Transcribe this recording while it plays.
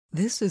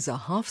This is a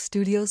Hoff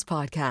Studios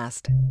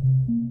podcast.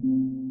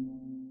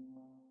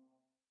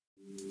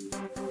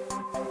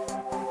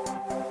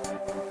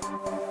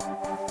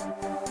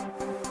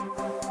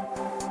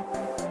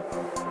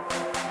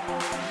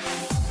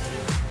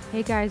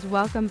 Hey guys,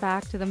 welcome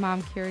back to the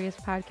Mom Curious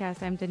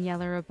podcast. I'm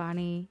Daniela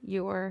Rabbani,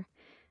 your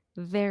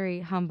very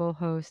humble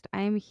host.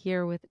 I am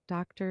here with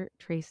Dr.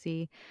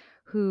 Tracy,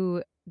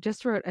 who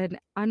just wrote an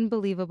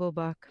unbelievable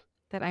book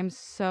that I'm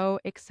so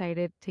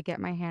excited to get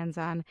my hands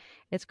on.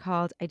 It's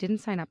called I Didn't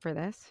Sign Up for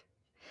This.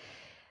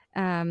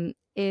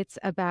 It's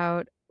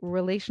about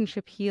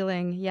relationship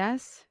healing.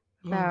 Yes,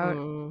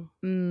 about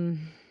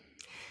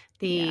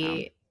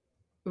the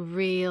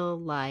real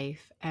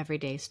life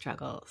everyday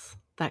struggles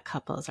that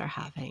couples are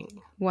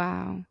having.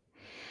 Wow.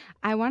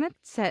 I want to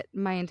set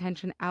my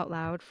intention out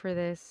loud for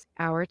this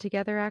hour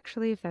together,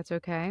 actually, if that's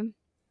okay.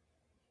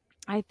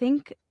 I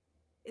think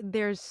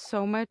there's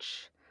so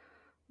much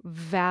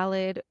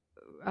valid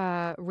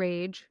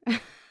rage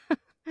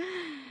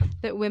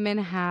that women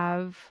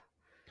have,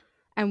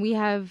 and we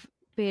have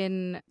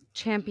been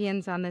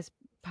champions on this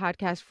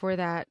podcast for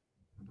that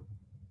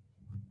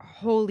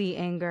holy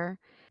anger.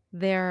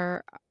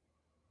 There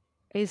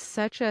is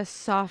such a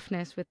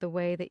softness with the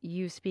way that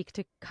you speak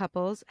to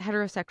couples,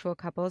 heterosexual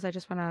couples. I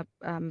just want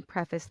to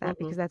preface that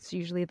because that's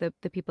usually the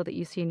people that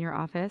you see in your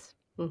office.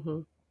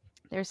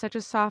 There's such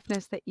a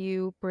softness that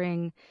you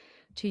bring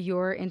to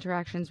your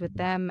interactions with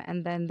them,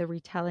 and then the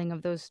retelling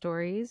of those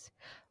stories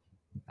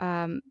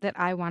that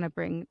I want to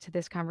bring to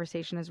this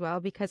conversation as well,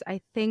 because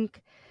I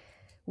think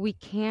we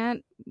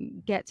can't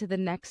get to the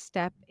next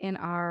step in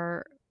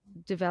our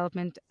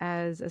development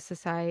as a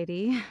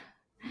society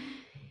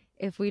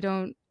if we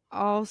don't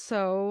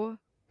also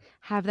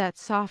have that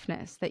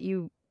softness that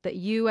you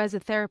as a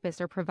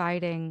therapist are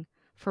providing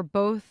for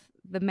both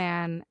the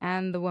man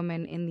and the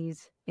woman in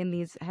these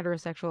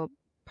heterosexual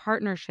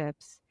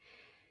partnerships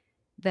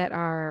that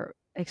are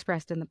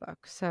expressed in the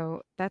book.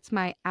 So that's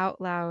my out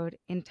loud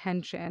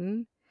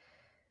intention,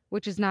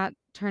 which is not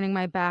turning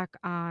my back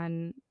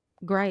on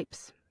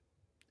gripes,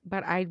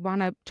 but I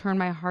want to turn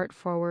my heart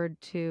forward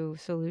to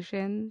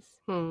solutions.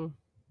 And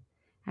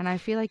I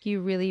feel like you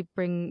really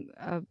bring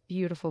a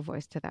beautiful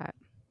voice to that.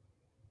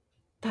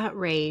 That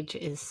rage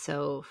is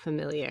so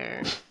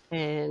familiar.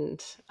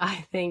 And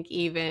I think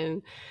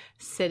even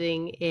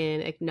sitting in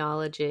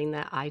acknowledging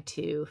that I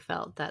too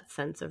felt that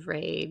sense of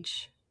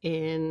rage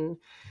in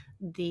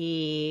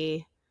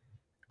the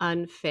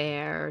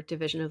unfair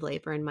division of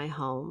labor in my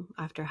home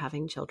after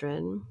having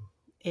children,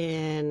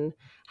 in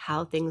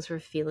how things were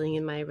feeling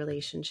in my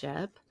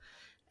relationship,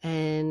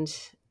 and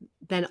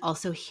then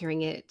also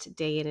hearing it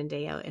day in and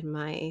day out in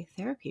my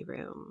therapy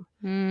room.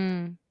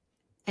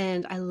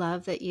 And I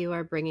love that you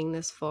are bringing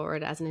this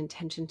forward as an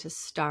intention to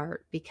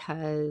start,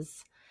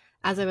 because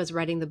as I was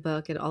writing the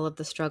book and all of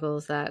the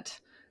struggles that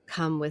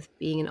come with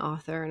being an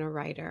author and a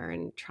writer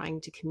and trying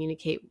to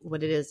communicate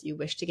what it is you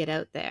wish to get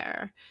out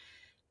there,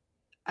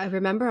 I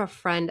remember a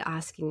friend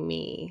asking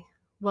me,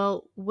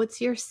 well,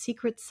 what's your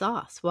secret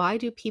sauce? Why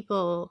do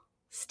people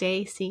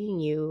stay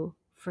seeing you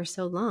for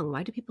so long?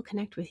 Why do people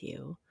connect with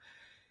you?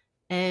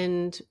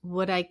 And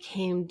what I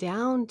came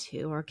down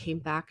to, or came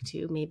back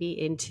to, maybe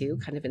into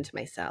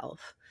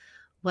myself,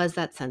 was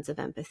that sense of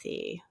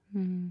empathy.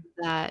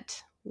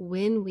 That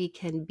when we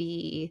can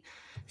be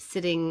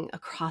sitting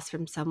across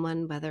from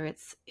someone, whether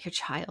it's your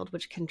child,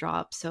 which can draw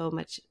up so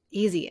much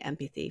easy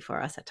empathy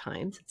for us at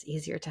times, it's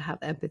easier to have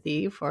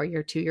empathy for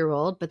your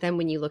 2-year-old. But then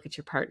when you look at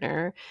your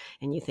partner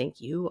and you think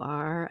you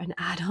are an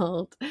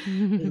adult,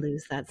 you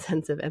lose that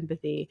sense of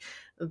empathy.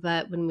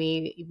 But when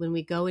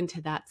we go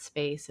into that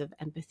space of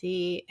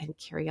empathy and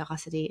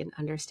curiosity and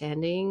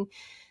understanding,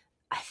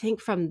 I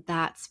think from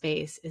that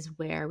space is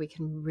where we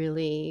can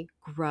really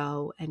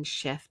grow and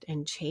shift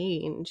and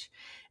change.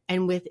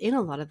 And within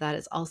a lot of that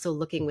is also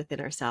looking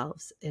within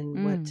ourselves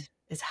and what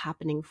is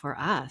happening for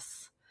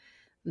us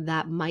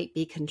that might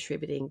be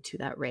contributing to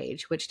that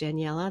rage, which,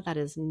 Daniela, that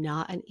is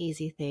not an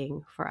easy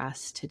thing for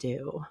us to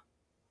do.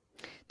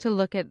 To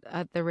look at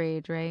the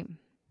rage, right?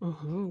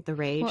 The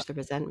rage, the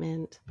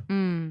resentment.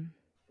 From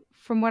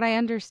what I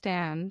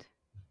understand,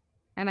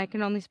 and I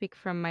can only speak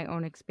from my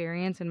own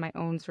experience and my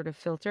own sort of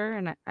filter,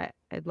 and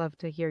I'd love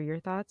to hear your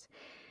thoughts.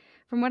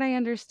 From what I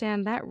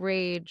understand, that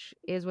rage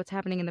is what's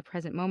happening in the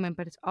present moment,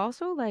 but it's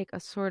also like a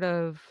sort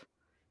of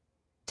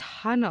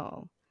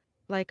tunnel,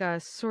 like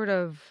a sort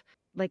of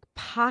like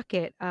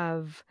pocket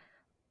of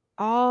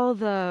all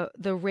the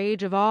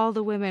rage of all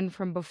the women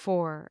from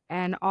before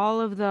and all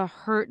of the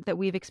hurt that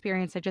we've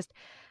experienced.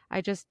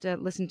 I just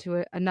listened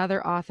to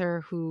another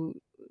author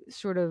who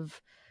sort of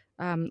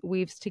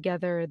weaves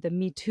together the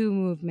Me Too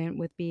movement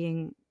with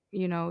being,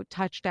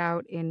 touched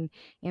out in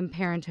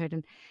parenthood.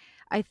 And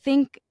I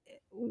think,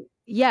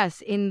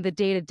 yes, in the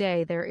day to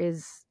day, there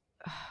is,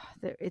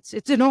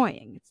 it's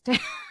annoying.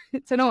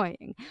 It's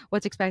annoying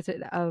what's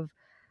expected of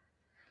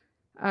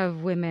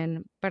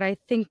women. But I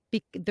think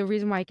the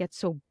reason why it gets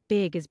so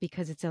big is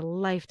because it's a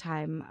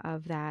lifetime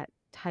of that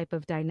type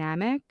of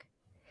dynamic.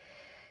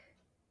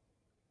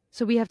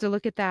 So we have to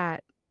look at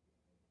that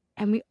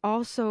And we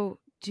also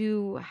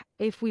do,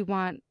 if we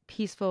want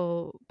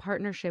peaceful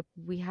partnership,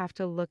 we have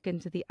to look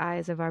into the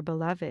eyes of our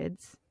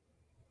beloveds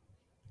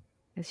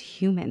as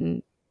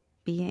human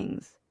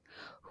beings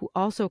who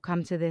also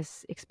come to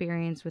this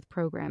experience with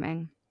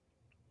programming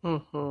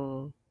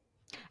Mm-hmm.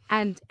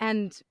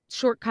 and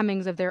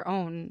shortcomings of their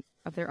own.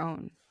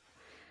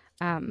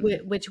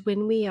 Which,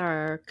 when we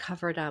are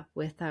covered up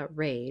with that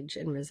rage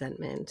and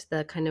resentment,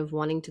 the kind of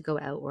wanting to go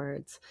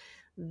outwards,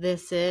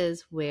 this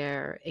is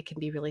where it can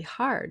be really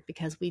hard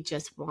because we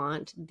just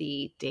want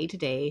the day to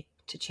day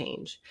to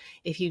change.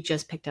 If you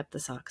just picked up the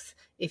socks,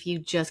 if you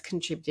just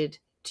contributed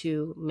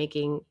to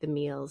making the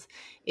meals,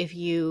 if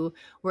you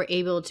were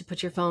able to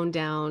put your phone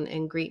down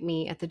and greet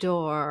me at the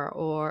door,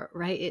 or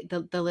right,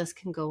 the list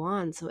can go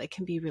on. So it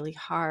can be really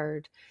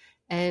hard.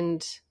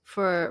 And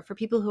for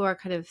people who are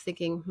kind of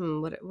thinking,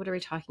 what are we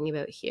talking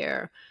about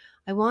here?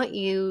 I want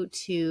you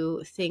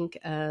to think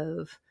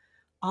of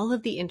all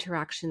of the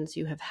interactions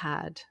you have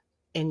had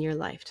in your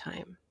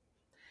lifetime.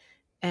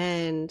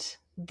 And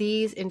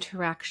these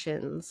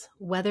interactions,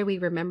 whether we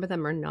remember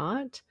them or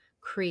not,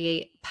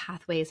 create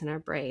pathways in our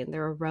brain.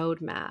 They're a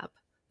roadmap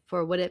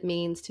for what it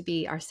means to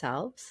be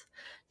ourselves,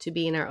 to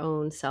be in our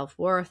own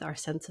self-worth, our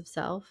sense of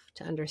self,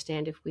 to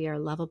understand if we are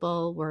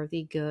lovable,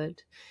 worthy,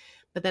 good,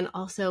 but then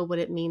also what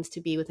it means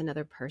to be with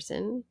another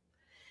person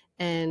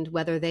and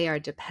whether they are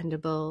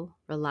dependable,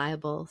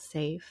 reliable,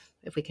 safe,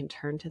 if we can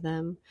turn to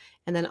them.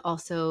 And then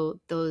also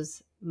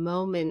those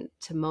moment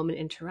to moment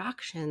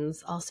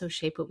interactions also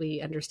shape what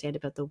we understand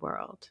about the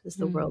world. Is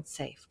the world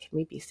safe? Can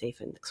we be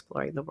safe in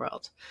exploring the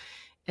world?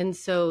 And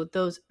so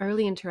those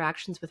early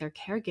interactions with our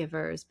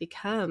caregivers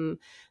become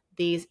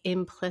these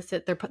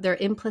implicit, they're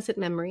implicit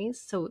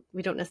memories. So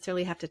we don't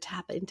necessarily have to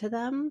tap into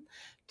them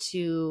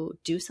to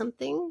do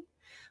something,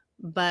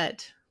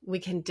 but we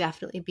can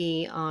definitely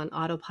be on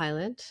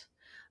autopilot,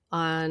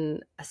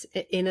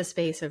 in a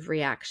space of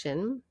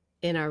reaction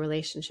in our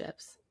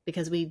relationships,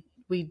 because we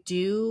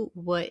do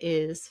what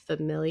is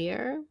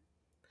familiar.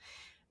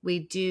 We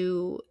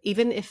do,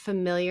 even if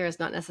familiar is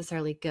not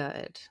necessarily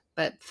good,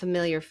 but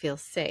familiar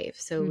feels safe,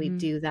 so we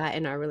do that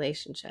in our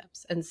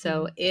relationships. And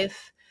so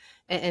if,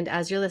 and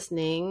as you're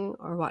listening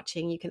or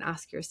watching, you can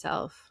ask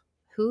yourself,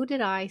 who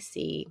did I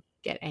see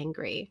get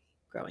angry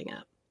growing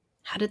up?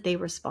 How did they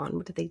respond?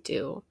 What did they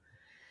do?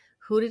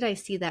 Who did I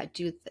see that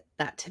do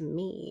that to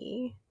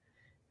me?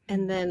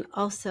 And then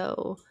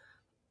also,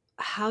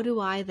 how do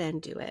I then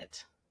do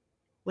it?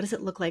 What does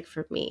it look like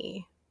for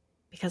me?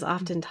 Because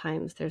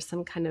oftentimes there's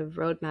some kind of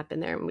roadmap in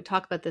there. And we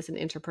talk about this in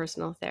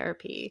interpersonal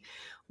therapy,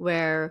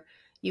 where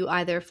you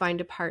either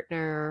find a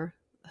partner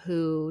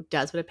who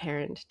does what a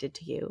parent did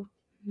to you,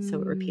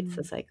 so it repeats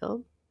the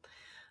cycle,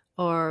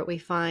 or we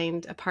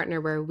find a partner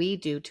where we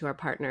do to our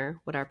partner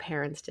what our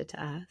parents did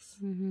to us,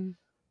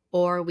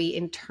 or we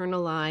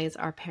internalize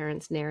our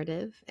parents'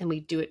 narrative and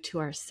we do it to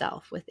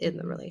ourselves within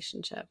the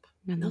relationship.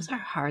 And those are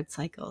hard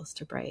cycles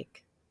to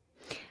break.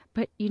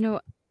 But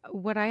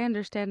what I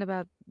understand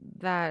about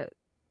that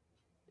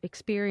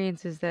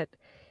experience is that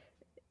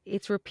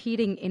it's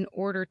repeating in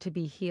order to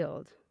be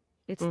healed.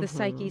 It's the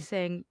psyche Mm-hmm.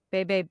 saying,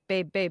 babe, babe,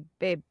 babe, babe,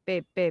 babe,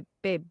 babe, babe,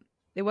 babe.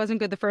 It wasn't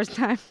good the first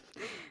time.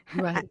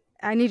 I, Right.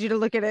 I need you to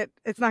look at it.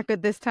 It's not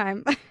good this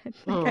time.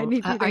 Like, I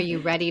need you Are to. you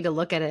ready to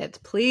look at it?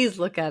 Please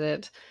look at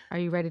it. Are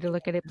you ready to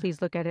look at it?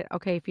 Please look at it.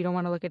 Okay, if you don't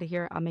want to look at it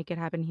here, I'll make it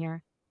happen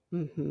here. I'll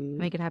Mm-hmm.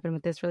 make it happen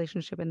with this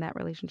relationship and that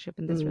relationship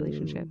and this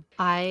relationship.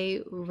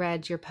 I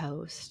read your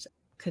post.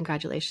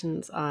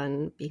 Congratulations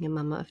on being a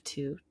mama of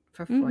two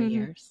for 4 Mm-hmm.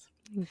 years.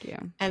 Thank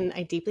you. And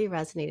I deeply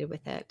resonated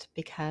with it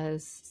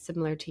because,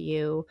 similar to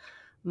you,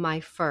 I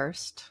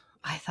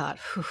thought,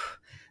 "Phew,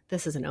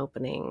 this is an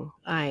opening.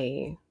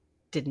 I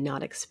did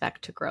not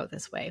expect to grow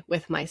this way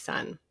with my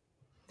son."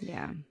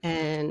 Yeah.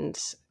 And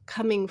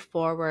coming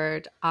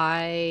forward,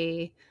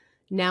 I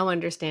now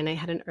understand I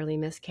had an early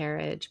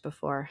miscarriage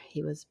before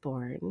he was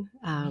born,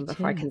 Me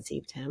before I too.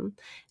 conceived him.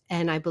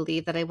 And I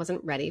believe that I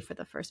wasn't ready for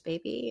the first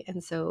baby.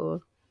 And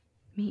so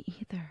Me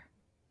either.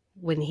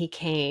 when he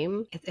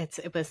came,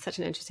 it was such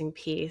an interesting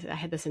piece. I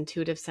had this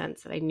intuitive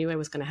sense that I knew I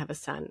was going to have a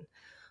son.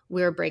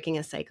 We were breaking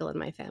a cycle in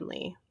my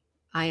family.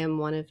 I am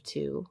one of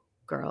two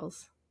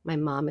girls. My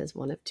mom is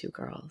one of two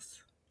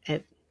girls.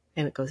 And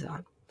it goes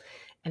on.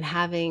 And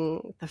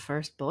having the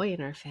first boy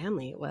in our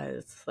family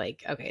was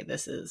like, okay,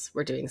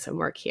 we're doing some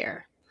work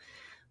here.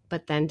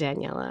 But then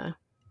Daniela,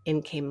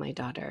 in came my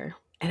daughter.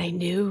 And I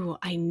knew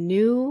I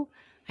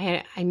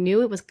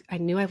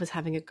was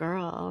having a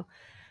girl.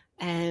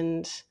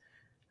 And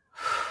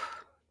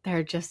there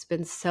have just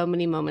been so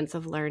many moments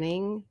of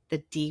learning the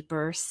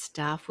deeper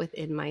stuff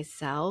within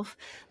myself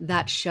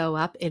that show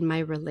up in my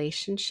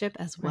relationship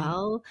as Right.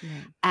 well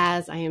Right.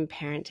 as I am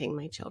parenting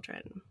my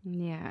children.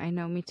 Yeah, I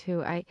know, me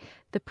too.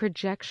 The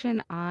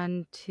projection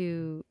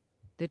onto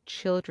the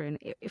children,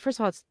 first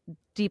of all, it's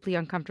deeply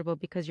uncomfortable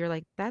because you're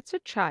like, that's a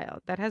child.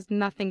 That has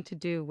nothing to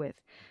do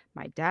with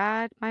my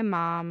dad, my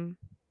mom,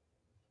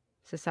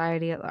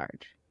 society at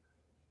large.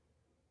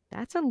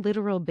 That's a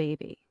literal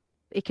baby.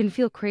 It can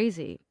feel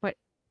crazy, but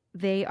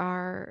they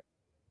are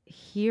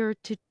here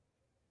to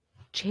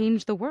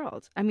change the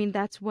world. I mean,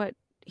 that's what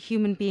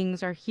human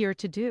beings are here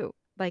to do.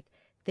 Like,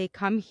 they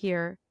come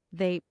here,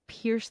 they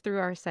pierce through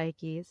our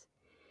psyches,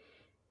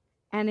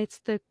 and it's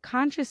the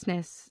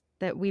consciousness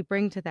that we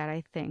bring to that,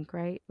 I think,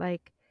 right?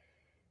 Like,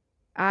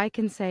 I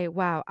can say,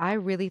 wow, I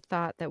really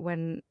thought that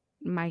when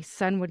my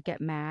son would get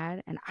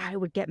mad and I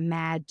would get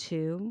mad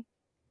too,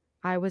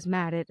 I was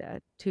mad at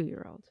a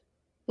 2-year-old.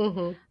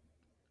 Mm-hmm.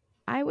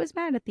 I was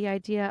mad at the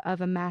idea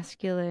of a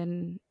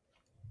masculine,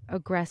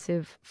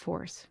 aggressive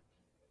force.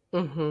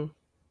 Mm-hmm.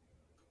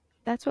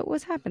 That's what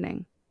was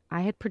happening.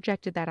 I had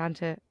projected that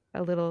onto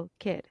a little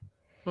kid.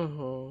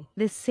 Mm-hmm.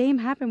 The same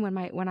happened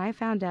when I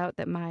found out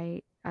that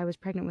I was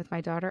pregnant with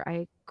my daughter.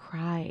 I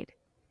cried,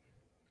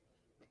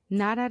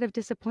 not out of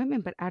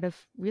disappointment, but out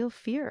of real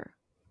fear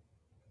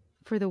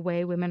for the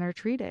way women are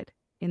treated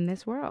in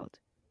this world.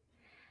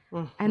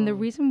 And the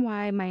Mm-hmm. reason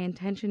why my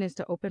intention is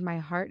to open my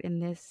heart in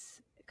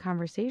this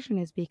conversation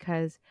is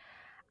because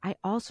I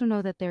also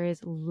know that there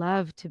is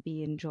love to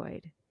be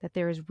enjoyed, that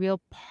there is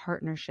real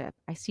partnership.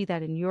 I see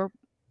that in your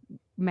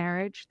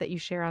marriage that you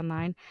share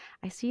online.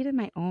 I see it in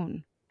my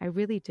own. I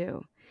really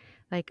do.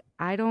 Like,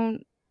 I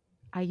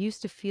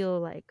used to feel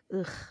like,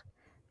 ugh,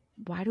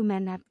 why do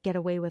men have to get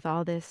away with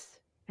all this?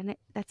 And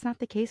that's not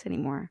the case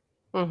anymore.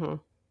 Mm-hmm.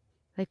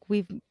 Like,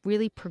 we've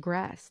really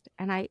progressed.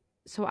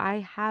 So I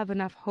have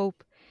enough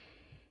hope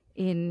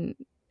in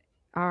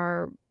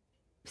our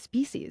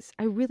species.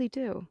 I really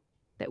do.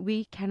 That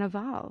we can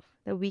evolve,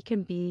 that we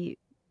can be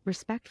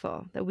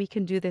respectful, that we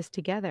can do this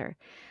together.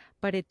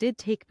 But it did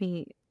take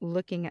me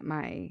looking at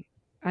my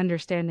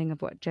understanding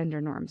of what gender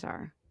norms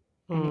are.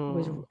 And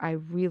Mm.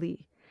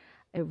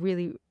 it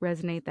really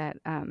resonate that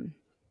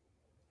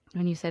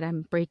when you said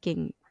I'm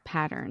breaking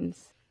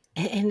patterns.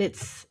 And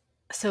it's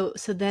so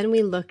then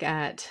we look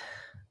at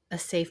a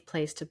safe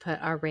place to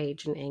put our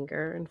rage and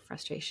anger and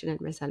frustration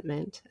and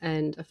resentment.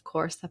 And of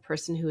course, the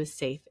person who is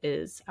safe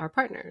is our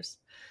partners.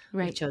 We've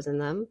Right. chosen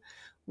them.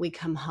 We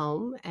come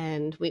home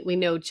and we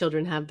know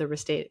children have the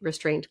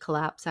restraint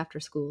collapse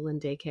after school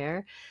and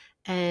daycare.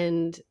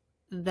 And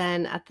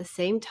then at the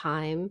same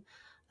time,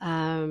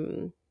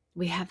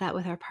 we have that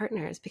with our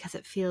partners because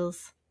it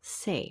feels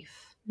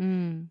safe.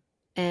 Mm.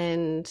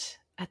 And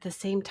at the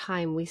same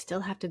time, we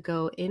still have to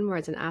go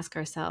inwards and ask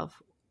ourselves,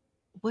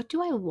 what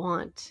do I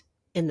want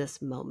in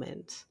this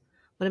moment?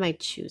 What am I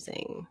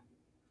choosing?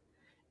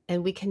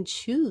 And we can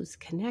choose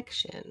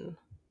connection.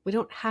 We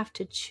don't have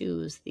to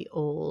choose the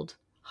old,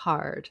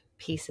 hard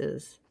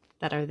pieces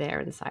that are there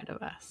inside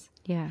of us.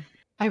 Yeah.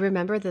 I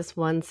remember this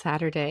one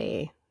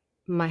Saturday,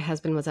 my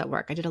husband was at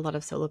work. I did a lot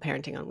of solo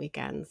parenting on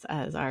weekends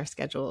as our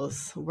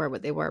schedules were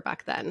what they were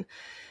back then.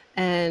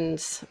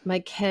 And my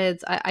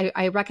kids,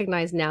 I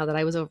recognize now that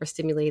I was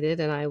overstimulated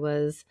and I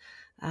was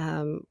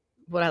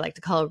what I like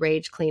to call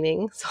rage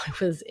cleaning. So I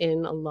was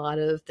in a lot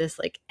of this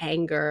like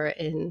anger.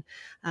 And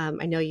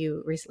I know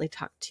you recently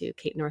talked to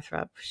Kate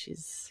Northrup.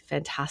 She's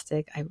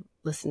fantastic. I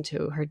listened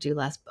to her Do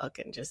Less book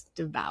and just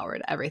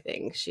devoured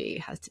everything she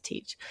has to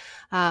teach.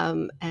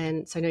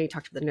 And so I know you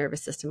talked about the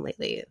nervous system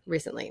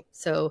recently.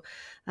 So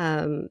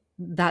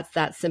that's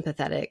that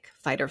sympathetic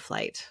fight or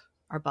flight.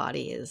 Our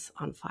body is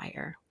on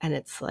fire. And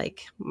it's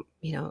like,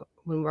 you know,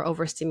 when we're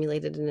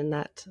overstimulated and in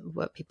that,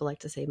 what people like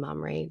to say,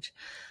 mom rage,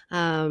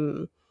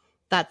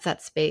 that's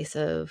that space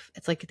of,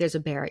 it's like there's a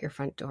bear at your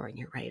front door and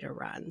you're ready to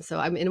run. So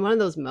I'm in one of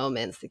those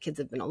moments. The kids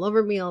have been all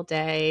over me all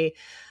day.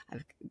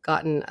 I've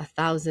gotten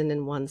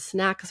 1,001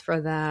 snacks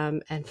for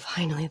them. And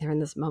finally they're in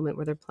this moment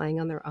where they're playing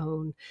on their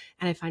own.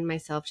 And I find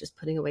myself just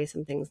putting away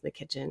some things in the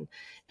kitchen.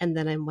 And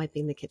then I'm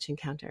wiping the kitchen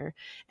counter.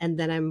 And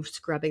then I'm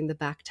scrubbing the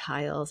back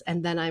tiles.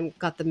 And then I've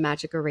got the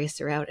magic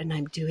eraser out and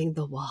I'm doing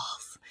the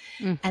walls.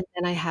 Mm. And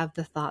then I have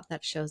the thought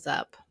that shows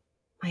up.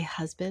 My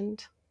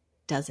husband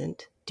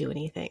doesn't do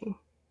anything.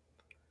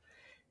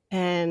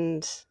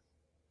 And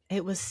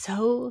it was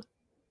so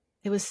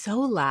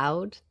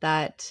loud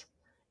that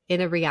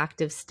in a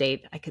reactive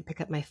state, I could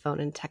pick up my phone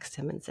and text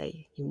him and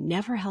say, you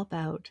never help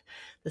out.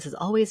 This is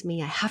always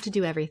me. I have to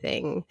do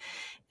everything.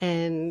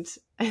 And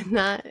in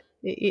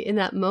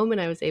that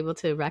moment, I was able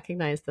to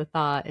recognize the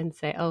thought and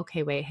say,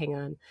 okay, wait, hang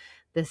on.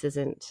 This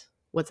isn't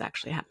what's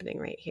actually happening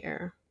right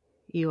here.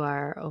 You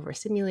are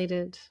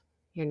overstimulated.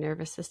 Your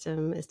nervous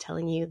system is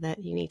telling you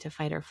that you need to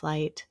fight or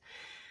flight.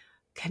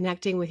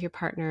 Connecting with your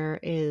partner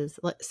is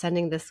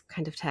sending this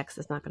kind of text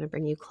is not going to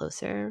bring you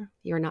closer.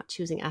 You're not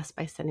choosing us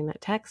by sending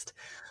that text.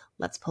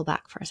 Let's pull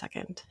back for a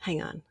second.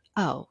 Hang on.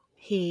 Oh,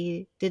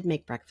 he did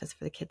make breakfast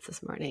for the kids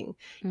this morning.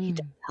 He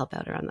does help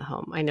out around the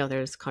home. I know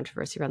there's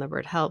controversy around the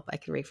word help. I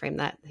can reframe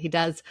that. He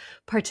does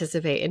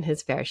participate in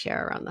his fair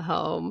share around the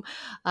home.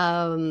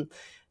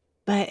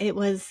 But it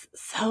was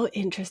so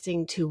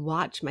interesting to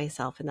watch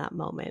myself in that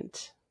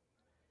moment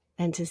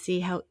and to see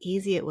how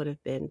easy it would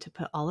have been to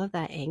put all of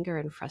that anger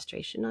and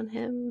frustration on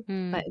him.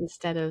 But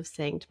instead of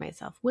saying to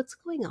myself, what's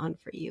going on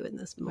for you in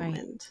this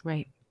moment?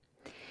 Right.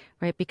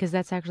 Because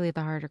that's actually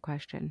the harder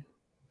question.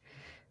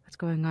 What's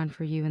going on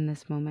for you in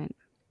this moment?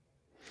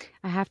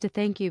 I have to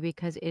thank you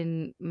because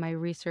in my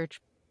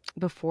research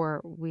before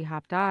we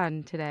hopped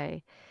on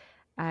today,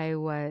 I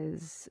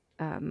was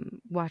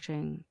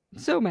watching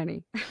so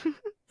many,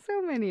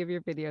 so many of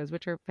your videos,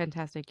 which are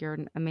fantastic. You're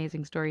an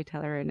amazing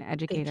storyteller and Thank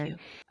educator. you.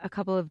 A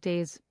couple of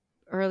days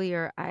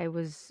earlier, I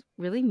was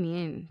really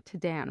mean to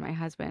Dan, my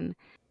husband.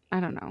 I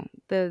don't know.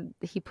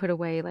 He put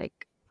away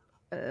like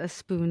a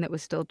spoon that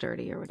was still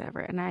dirty or whatever,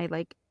 and I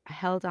like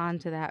held on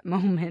to that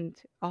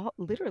moment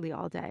literally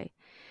all day.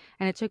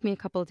 And it took me a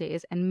couple of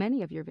days and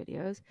many of your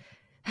videos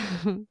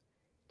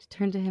to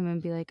turn to him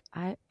and be like,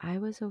 I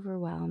was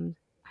overwhelmed.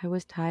 I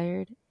was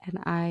tired, and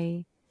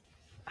I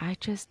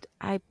just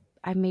I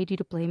made you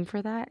to blame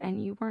for that,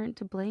 and you weren't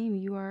to blame.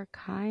 You are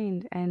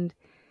kind, and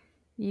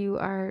you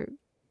are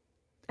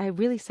I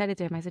really said it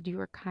to him. I said you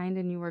are kind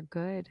and you are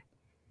good,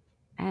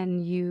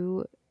 and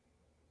you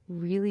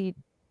really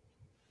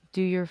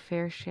do your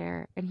fair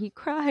share. And he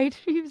cried.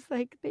 He was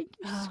like, "Thank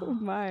you so Oh,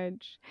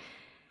 much."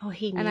 oh,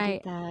 he And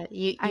needed that.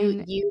 You you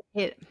I you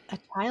hit a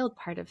child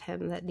part of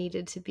him that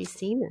needed to be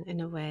seen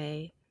in a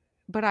way.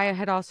 but I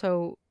had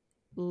also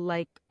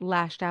like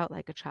lashed out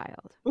like a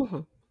child, Hmm.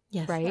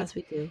 Yes, right? as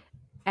we do.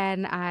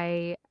 And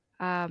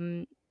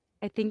um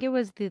I think it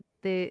was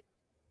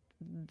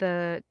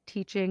the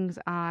teachings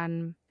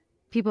on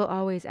people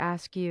always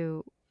ask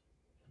you,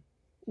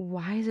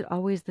 why is it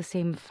always the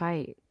same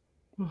fight?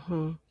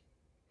 Hmm.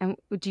 And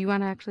do you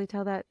want to actually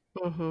tell that?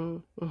 Hmm.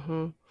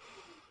 Hmm.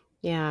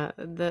 Yeah,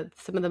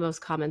 some of the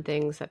most common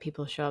things that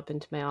people show up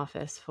into my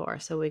office for.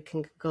 So we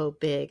can go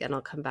big, and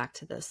I'll come back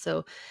to this.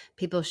 So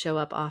people show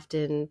up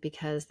often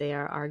because they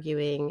are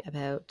arguing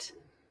about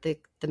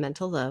the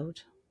mental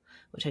load,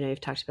 which I know you've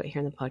talked about here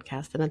in the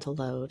podcast, the mental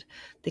load,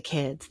 the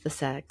kids, the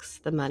sex,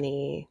 the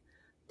money,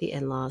 the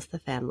in-laws, the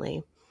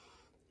family.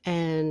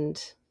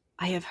 And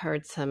I have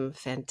heard some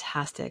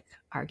fantastic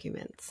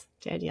arguments,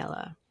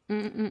 Daniela,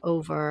 Mm-mm.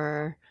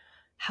 over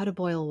how to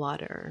boil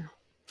water,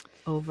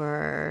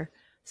 over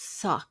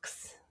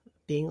socks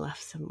being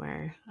left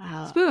somewhere,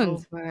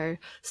 Spoons. over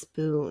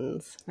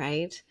spoons,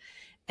 right?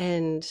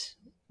 And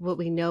what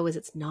we know is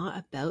it's not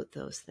about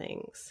those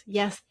things.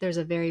 Yes, there's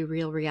a very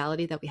real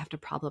reality that we have to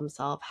problem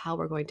solve how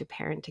we're going to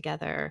parent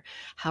together,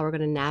 how we're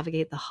going to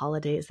navigate the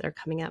holidays that are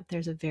coming up.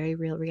 There's a very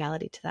real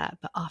reality to that.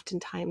 But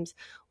oftentimes,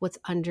 what's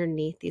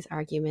underneath these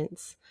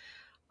arguments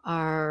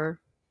are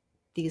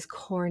these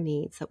core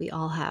needs that we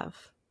all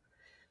have,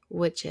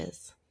 which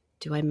is,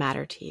 do I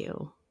matter to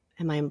you?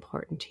 Am I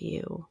important to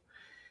you?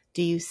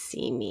 Do you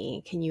see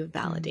me? Can you Mm,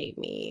 validate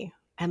me?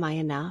 Am I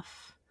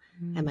enough?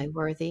 Am mm, I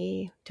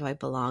worthy? Do I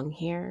belong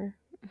here?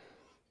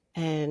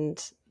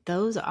 And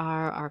those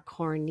are our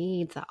core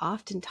needs that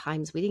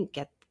oftentimes we didn't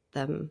get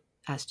them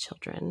as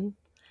children.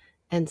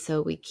 And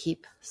so we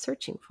keep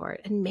searching for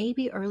it. And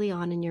maybe early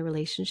on in your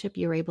relationship,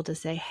 you're able to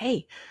say,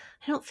 hey,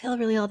 I don't feel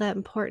really all that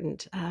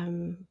important.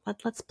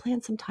 Let's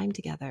plan some time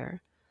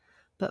together.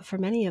 But for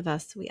many of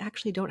us, we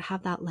actually don't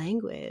have that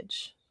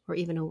language or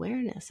even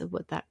awareness of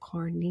what that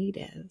core need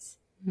is.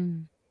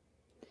 mm.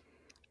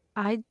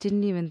 I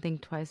didn't even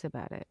think twice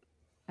about it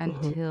Hmm.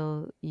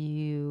 until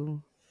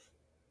you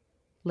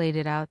laid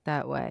it out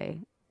that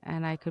way.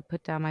 And I could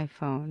put down my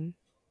phone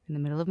in the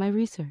middle of my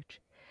research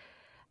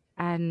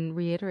and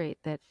reiterate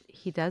that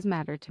he does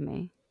matter to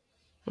me.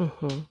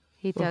 Hmm.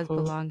 He does Hmm.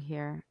 belong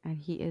here, and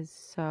he is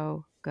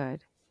so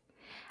good.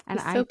 And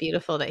It's so I,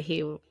 beautiful that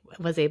he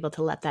was able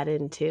to let that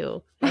in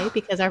too, right?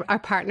 Because our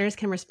partners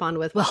can respond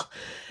with, well,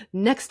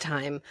 next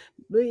time,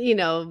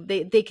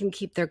 they can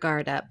keep their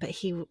guard up, but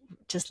he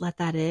just let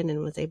that in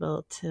and was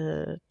able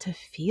to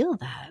feel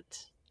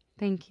that.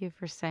 thank you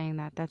for saying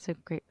that. That's a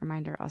great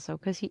reminder also,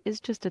 because he is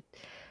just a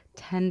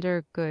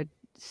tender, good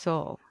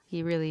soul.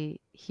 He really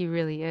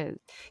is.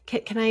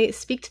 Can I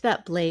speak to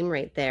that blame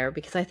right there?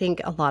 Because I think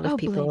a lot of Oh,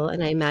 people, blame.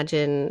 and I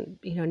imagine,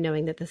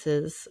 knowing that this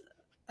is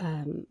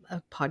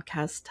a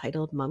podcast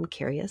titled Mom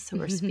Curious, so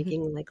we're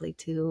speaking likely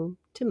to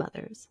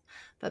mothers,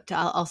 but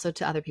also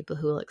to other people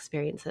who will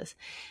experience this,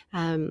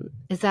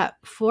 is that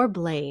for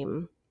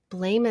blame,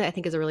 I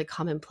think, is a really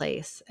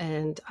commonplace.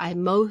 And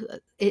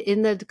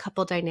in the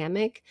couple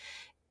dynamic,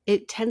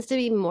 it tends to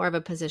be more of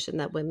a position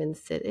that women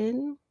sit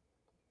in.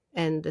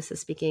 And this is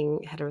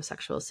speaking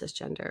heterosexual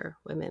cisgender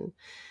women.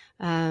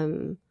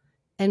 Um,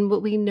 and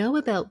what we know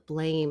about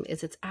blame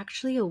is it's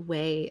actually a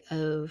way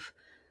of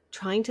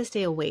trying to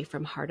stay away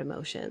from hard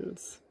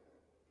emotions.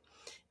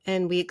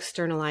 And we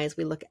externalize,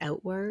 we look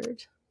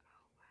outward,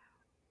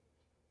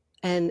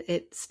 and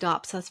it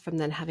stops us from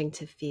then having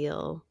to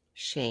feel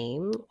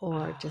shame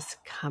or Oh,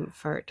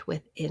 discomfort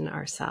within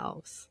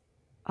ourselves.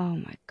 oh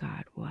my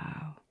God,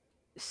 wow.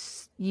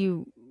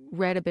 You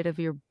read a bit of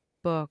your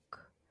book,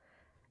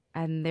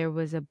 and there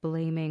was a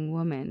blaming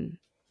woman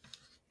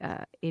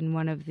in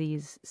one of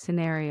these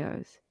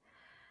scenarios.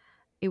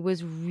 It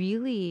was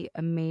really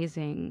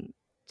amazing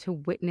to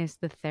witness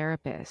the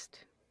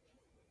therapist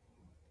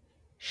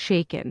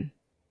shaken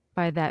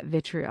by that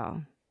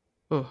vitriol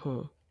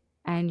Hmm.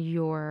 and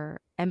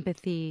your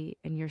empathy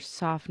and your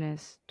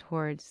softness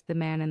towards the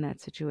man in that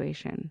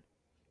situation.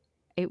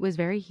 It was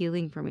very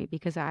healing for me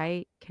because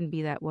I can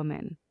be that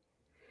woman.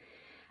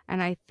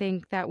 And I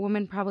think that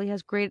woman probably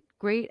has great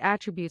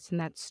attributes and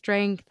that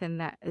strength and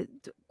that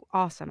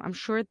awesome. I'm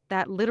sure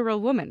that literal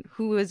woman,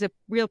 who is a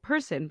real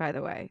person, by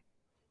the way,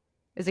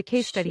 is a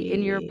case study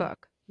in your She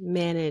book.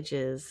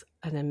 manages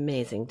an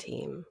amazing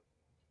team.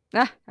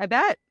 I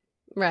bet.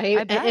 Right.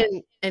 I bet.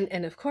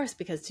 And of course,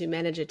 because to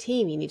manage a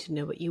team, you need to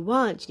know what you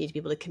want. You need to be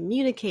able to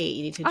communicate.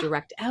 You need to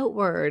direct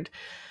outward.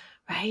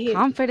 Right.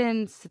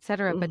 Confidence,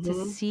 etc. But to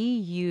Mm-hmm. see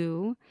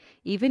you,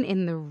 even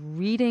in the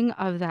reading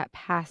of that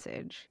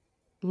passage,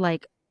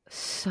 like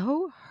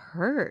so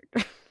hurt,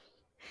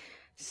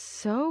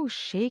 so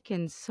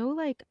shaken, so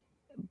like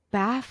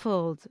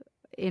baffled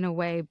in a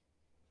way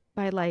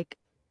by like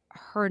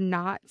her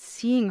not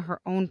seeing her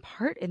own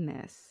part in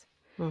this.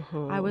 I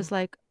Mm-hmm. was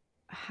like,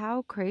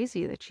 how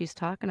crazy that she's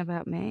talking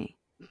about me.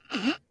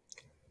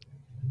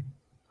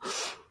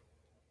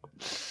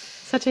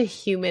 Such a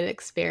human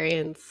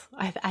experience.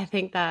 I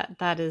think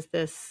that is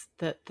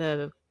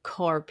the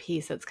core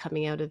piece that's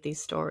coming out of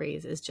these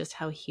stories is just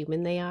how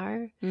human they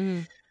are.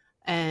 Mm.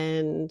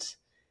 And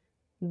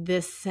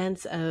this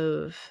sense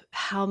of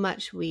how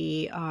much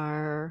we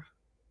are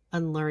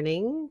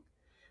unlearning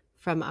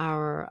from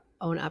our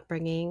own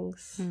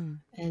upbringings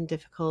and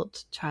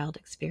difficult child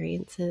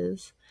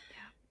experiences.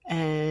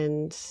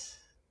 And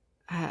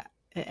uh,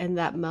 in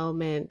that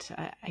moment,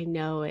 I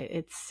know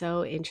it's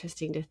so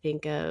interesting to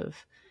think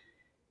of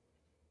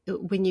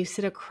when you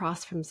sit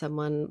across from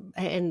someone,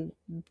 and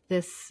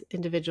this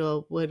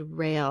individual would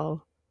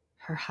rail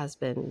her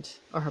husband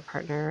or her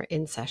partner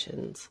in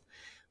sessions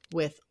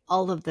with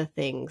all of the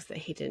things that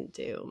he didn't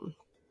do.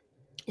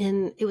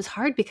 And it was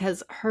hard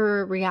because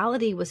her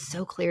reality was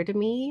so clear to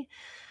me.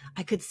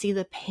 I could see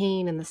the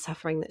pain and the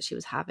suffering that she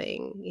was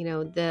having. You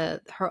know,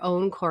 her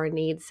own core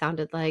needs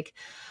sounded like,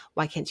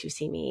 why can't you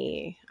see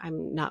me?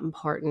 I'm not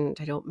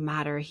important. I don't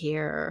matter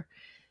here.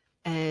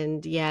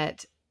 And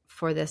yet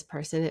for this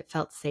person, it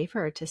felt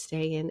safer to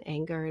stay in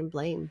anger and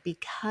blame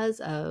because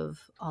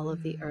of all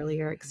of the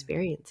earlier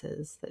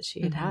experiences that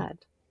she had had.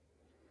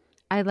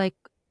 I like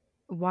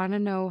want to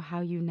know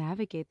how you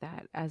navigate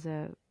that as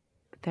a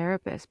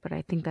therapist, but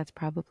I think that's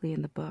probably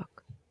in the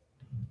book.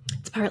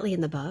 It's partly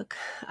in the book.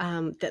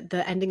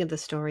 The ending of the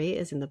story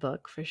is in the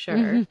book for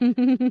sure.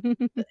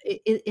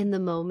 In the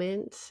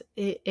moment,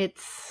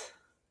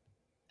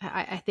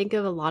 I think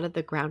of a lot of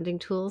the grounding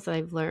tools that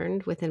I've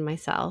learned within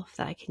myself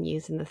that I can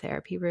use in the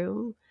therapy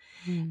room.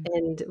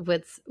 And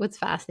what's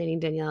fascinating,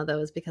 Danielle,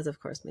 though, is because,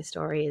 of course, my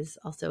story is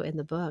also in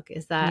the book,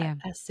 is that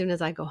as soon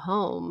as I go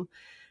home,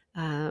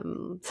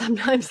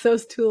 sometimes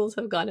those tools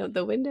have gone out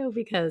the window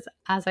because,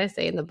 as I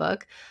say in the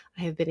book,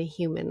 I have been a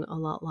human a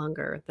lot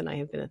longer than I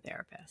have been a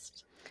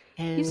therapist.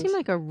 And You seem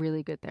like a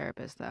really good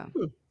therapist, though.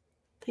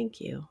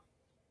 Thank you.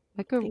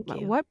 Thank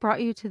you. What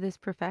brought you to this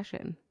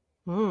profession?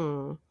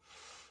 Hmm.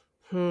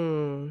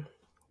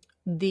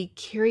 The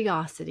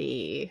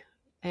curiosity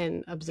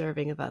and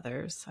observing of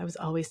others. I was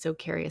always so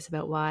curious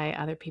about why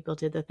other people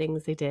did the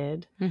things they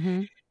did.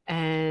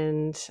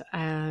 And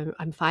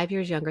I'm 5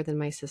 years younger than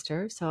my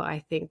sister. So I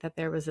think that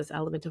there was this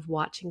element of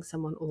watching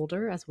someone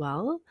older as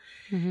well.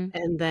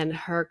 And then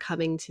her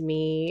coming to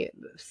me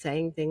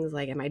saying things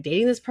like, am I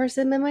dating this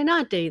person? Am I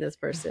not dating this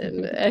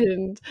person?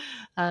 And,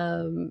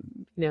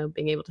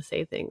 being able to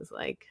say things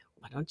like,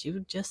 why don't you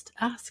just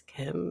ask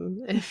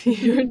him if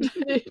you're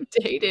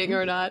dating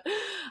or not?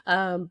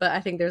 But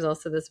I think there's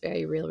also this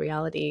very real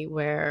reality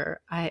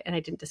where I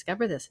didn't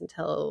discover this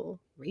until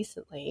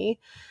recently,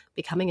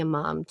 becoming a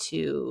mom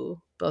to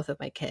both of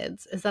my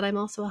kids, is that I'm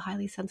also a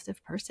highly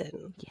sensitive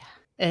person. Yeah.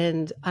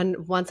 And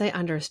once I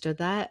understood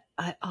that,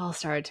 it all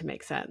started to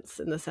make sense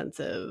in the sense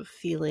of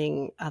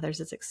feeling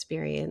others'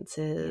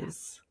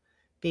 experiences,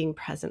 being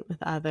present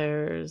with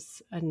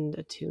others and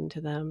attuned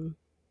to them.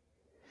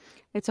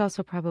 It's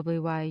also probably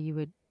why you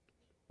would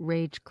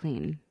rage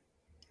clean.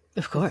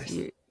 Of course.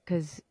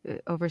 Because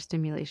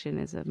overstimulation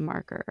is a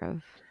marker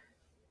of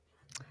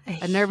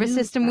a nervous huge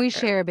system we marker.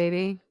 share,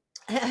 baby.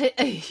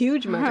 A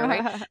huge marker,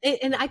 right?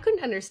 And I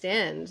couldn't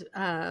understand.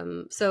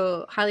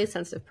 So highly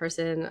sensitive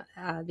person,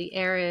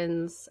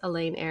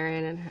 Elaine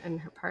Aaron and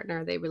her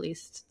partner, they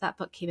released, that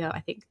book came out,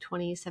 I think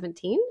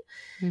 2017.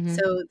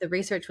 So the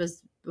research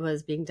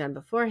was being done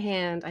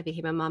beforehand. I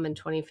became a mom in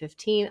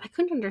 2015. I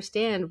couldn't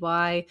understand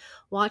why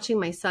watching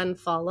my son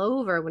fall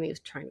over when he was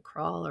trying to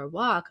crawl or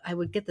walk, I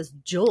would get this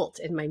jolt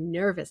in my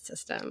nervous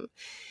system.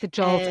 The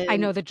jolt. I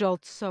know And the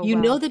jolt so you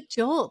well. know the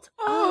jolt.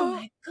 Oh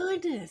my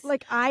goodness.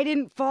 Like, I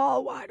didn't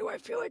fall. Why do I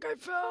feel like I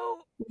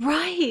fell?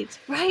 Right.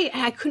 And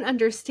I couldn't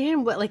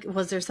understand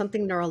was there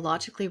something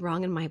neurologically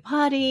wrong in my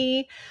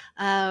body?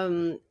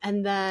 And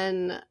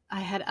then I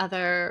had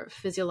other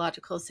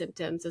physiological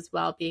symptoms as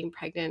well. Being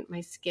pregnant,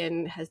 my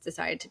skin has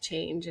decided to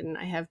change and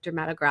I have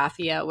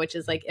dermatographia, which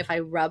is like if I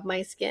rub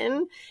my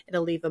skin,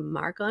 it'll leave a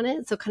mark on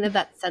it. So kind of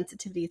that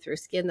sensitivity through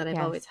skin that I've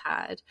always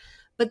had.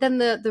 But then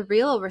the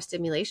real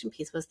overstimulation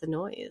piece was the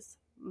noise.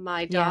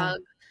 My dog,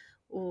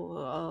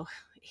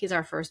 he's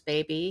our first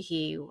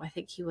baby. I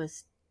think he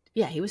was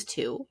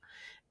 2,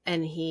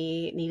 and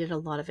he needed a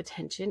lot of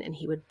attention and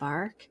he would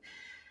bark.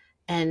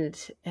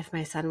 And if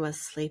my son was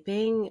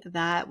sleeping,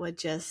 that would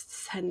just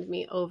send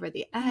me over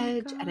the Oh my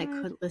edge, and I God.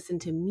 couldn't listen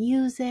to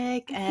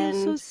music. I feel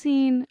so And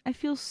seen. I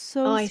feel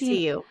oh, so I seen.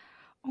 see you.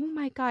 Oh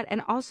my God.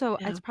 And also,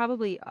 Yeah. it's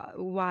probably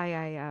why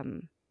I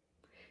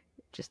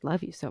just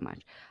love you so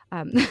much.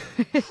 Um,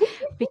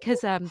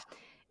 because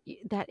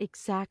that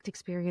exact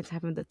experience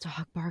having the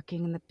dog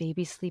barking and the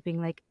baby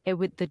sleeping, like it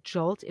would the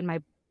jolt in my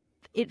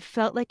it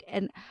felt like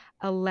an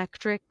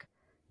electric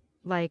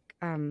like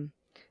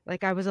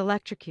I was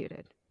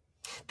electrocuted.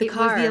 It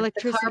was the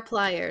The car electricity.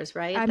 pliers,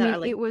 right? I That mean, are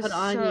like it was put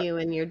on so you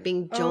and you're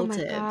being oh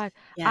my jolted. God.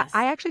 I Yes.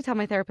 actually tell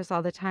my therapist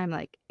all the time,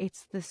 like,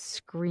 it's the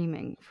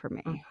screaming for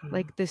me. Mhm.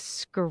 Like the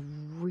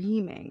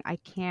screaming. I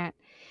can't,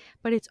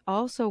 but it's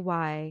also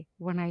why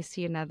when I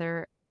see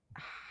another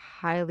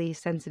highly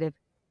sensitive,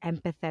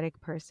 empathetic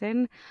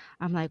person,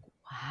 I'm like,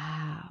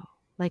 wow,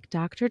 like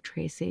Dr.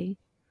 Tracy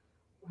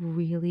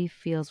really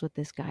feels what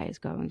this guy is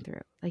going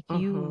through. Like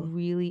you Mhm.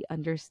 really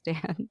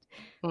understand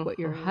what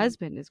your Mhm.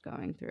 husband is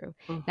going through.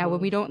 Now,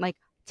 when we Mhm. don't like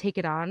take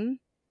it on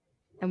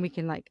and we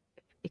can like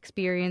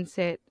experience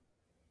it,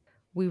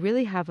 we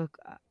really have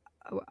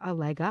a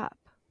leg up,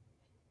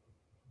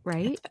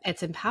 right?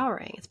 It's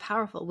empowering. It's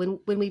powerful when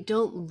we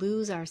don't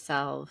lose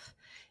ourselves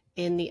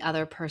in the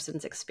other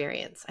person's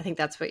experience. I think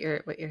that's what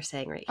you're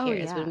saying right Oh here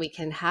is when yeah. we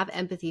can have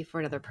empathy for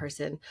another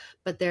person.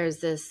 But there's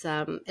this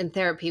in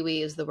therapy we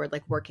use the word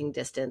like working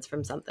distance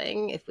from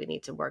something if we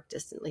need to work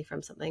distantly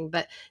from something.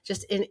 But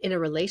just in a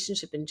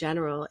relationship in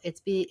general,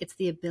 it's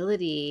the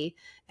ability,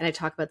 and I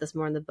talk about this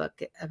more in the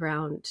book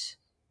around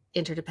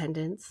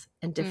interdependence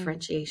and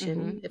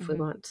differentiation, if we Mm-hmm.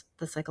 want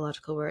the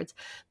psychological words.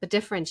 But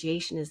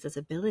differentiation is this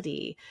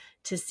ability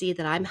to see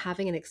that I'm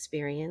having an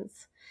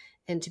experience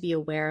and to be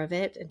aware of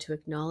it and to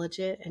acknowledge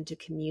it and to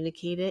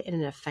communicate it in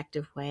an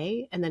effective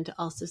way. And then to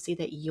also see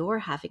that you're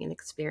having an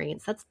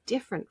experience that's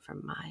different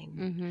from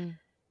mine. Mm-hmm.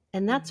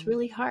 And that's Mm-hmm.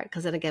 really hard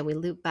because then again, we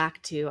loop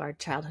back to our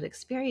childhood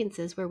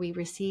experiences where we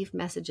receive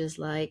messages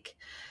like,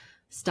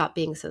 stop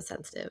being so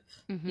sensitive.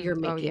 Mm-hmm. You're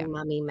Oh yeah. making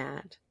mommy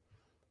mad.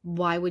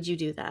 Why would you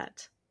do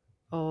that?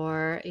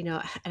 Or,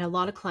 and a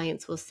lot of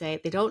clients will say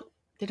they don't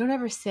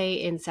ever say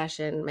in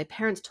session, my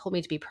parents told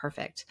me to be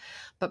perfect,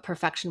 but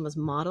perfection was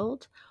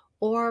modeled.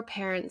 Or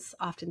parents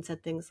often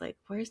said things like,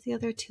 where's the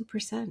other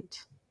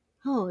 2%?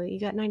 Oh, you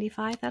got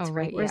 95? Oh That's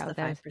great. right. Where's Yeah. the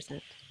That is.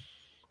 5%?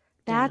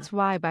 Yeah. That's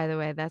why, by the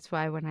way, that's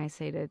why when I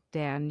say to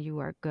Dan, you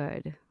are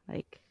good,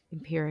 like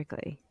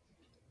empirically,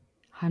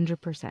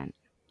 100%.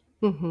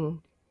 Mm-hmm.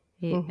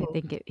 I Mm-hmm.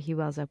 think he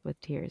wells up with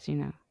tears, you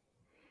know.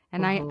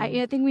 And Mm-hmm.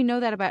 I think we know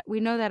that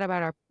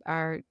about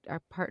our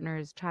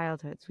partners'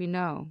 childhoods. We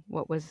know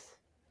what was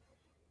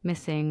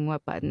missing,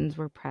 what buttons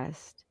were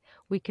pressed.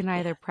 We can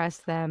Yeah. either press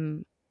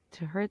them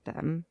to hurt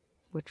them,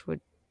 which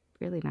would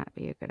really not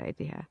be a good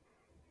idea,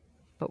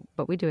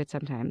 but we do it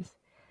sometimes,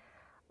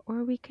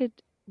 or we could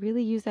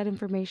really use that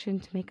information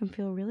to make them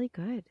feel really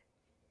good,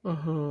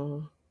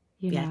 Mm-hmm.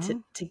 you Yeah. To,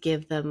 know? to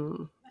give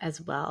them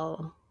as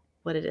well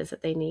what it is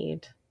that they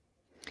need.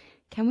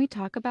 Can we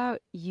talk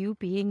about you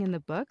being in the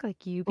book,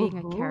 like you being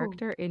a Mm-hmm.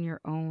 character in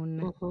your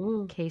own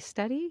Mm-hmm. case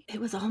study? It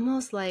was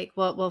almost like,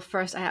 well,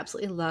 first, I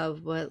absolutely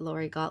love what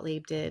Lori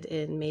Gottlieb did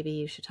in Maybe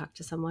You Should Talk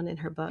to Someone in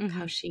her book,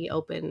 how Mm-hmm. she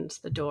opened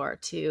the door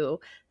to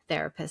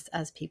therapists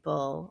as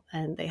people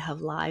and they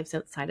have lives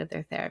outside of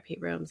their therapy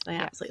rooms. And I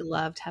Yeah. absolutely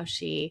loved how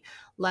she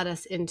led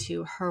us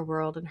into her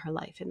world and her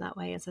life in that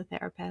way as a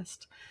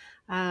therapist.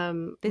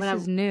 When This I,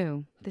 is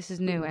new. This is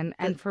new.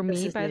 And for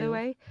this me, is by the new.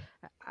 way,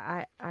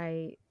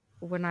 I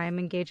when I'm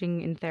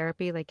engaging in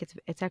therapy, like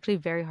it's actually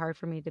very hard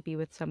for me to be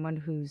with someone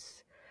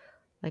who's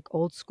like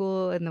old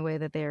school in the way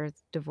that they're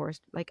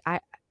divorced. Like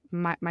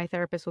my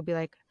therapist will be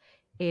like,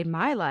 in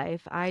my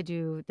life, I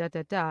do da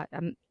da da,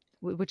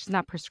 which is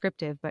not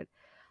prescriptive, but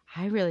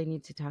I really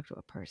need to talk to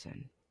a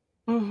person.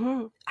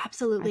 Hmm.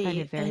 I find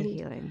it Absolutely. very And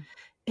healing.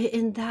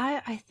 in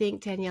that, I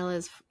think, Danielle,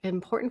 is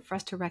important for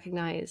us to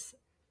recognize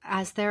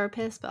as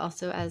therapists, but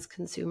also as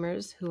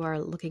consumers who are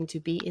looking to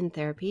be in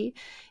therapy,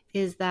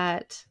 is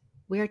that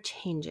we're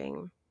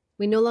changing.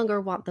 We no longer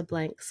want the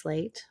blank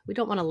slate. We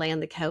don't want to lay on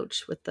the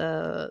couch with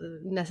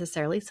the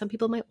necessarily. Some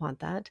people might want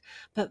that,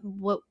 but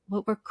what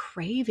we're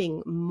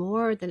craving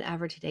more than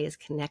ever today is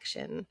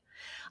connection.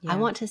 I Yeah.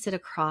 want to sit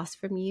across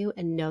from you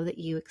and know that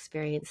you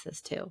experience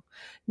this too.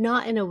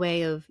 Not in a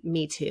way of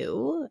me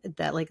too,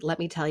 that like, let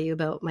me tell you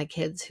about my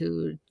kids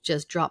who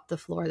just dropped the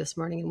floor this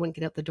morning and wouldn't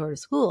get out the door to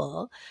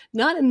school.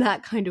 Not in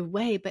that kind of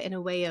way, but in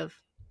a way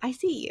of, I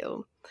see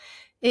you.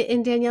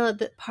 And Daniela,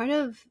 the part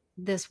of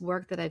this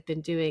work that I've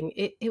been doing,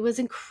 it was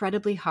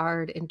incredibly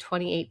hard in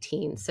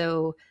 2018.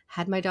 So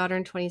had my daughter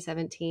in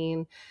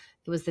 2017.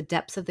 It was the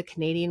depths of the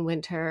Canadian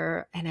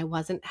winter, and I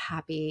wasn't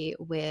happy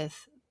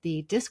with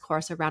the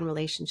discourse around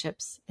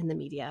relationships in the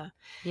media.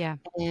 Yeah.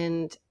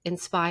 And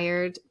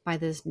inspired by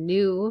this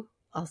new,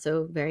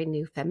 also very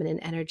new feminine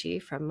energy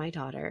from my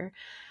daughter,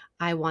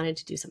 I wanted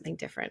to do something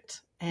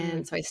different.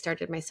 Mm. And so I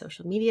started my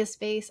social media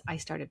space. I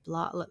started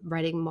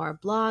writing more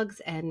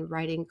blogs and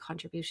writing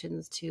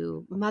contributions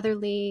to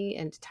Motherly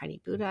and to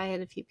Tiny Buddha. I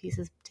had a few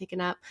pieces taken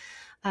up.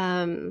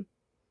 Um,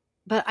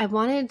 but I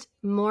wanted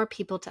more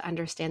people to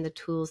understand the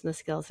tools and the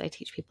skills that I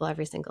teach people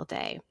every single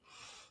day.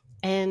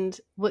 And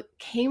what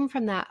came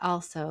from that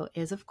also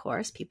is, of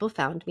course, people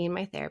found me in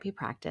my therapy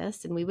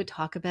practice, and we would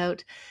talk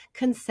about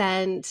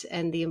consent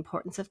and the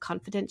importance of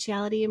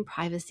confidentiality and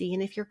privacy.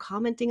 And if you're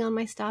commenting on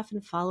my stuff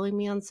and following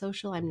me on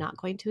social, I'm not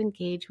going to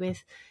engage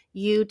with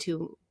you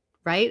to,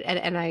 right?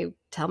 And I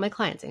tell my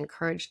clients, I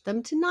encourage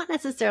them to not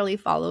necessarily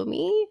follow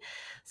me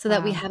so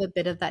that we Wow. have a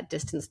bit of that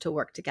distance to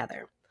work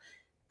together.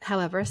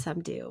 However,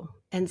 some do.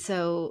 And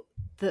so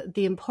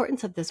the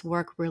importance of this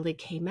work really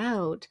came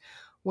out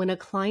when a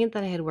client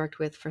that I had worked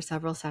with for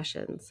several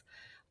sessions,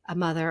 a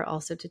mother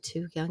also to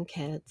two young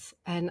kids,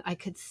 and I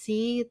could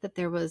see that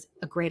there was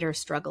a greater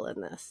struggle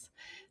in this.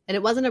 And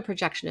it wasn't a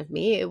projection of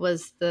me, it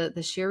was the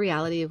sheer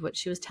reality of what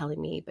she was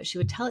telling me, but she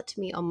would tell it to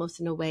me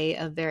almost in a way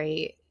of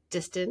very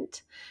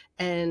distant.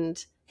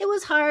 And it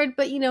was hard,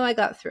 but I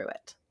got through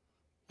it.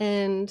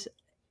 And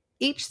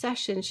each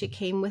session she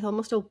came with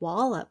almost a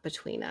wall up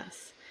between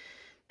us.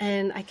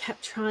 And I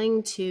kept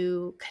trying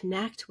to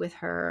connect with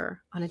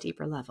her on a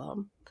deeper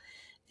level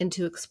and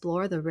to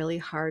explore the really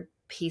hard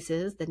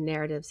pieces, the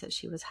narratives that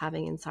she was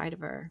having inside of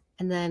her.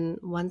 And then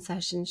one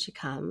session she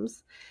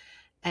comes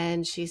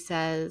and she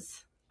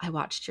says, I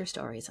watched your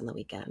stories on the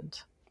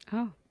weekend.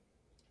 Oh.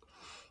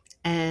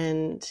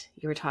 And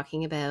you were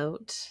talking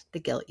about the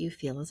guilt you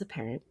feel as a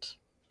parent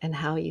and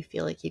how you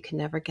feel like you can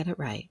never get it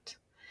right.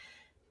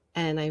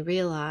 And I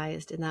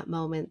realized in that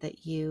moment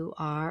that you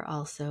are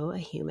also a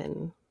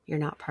human. You're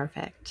not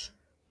perfect.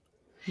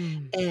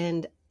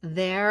 And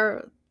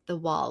there, the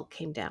wall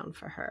came down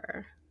for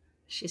her.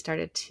 She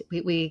started to,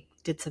 we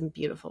did some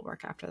beautiful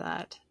work after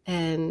that.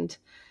 And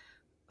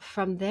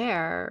from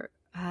there,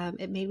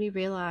 it made me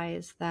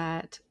realize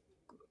that,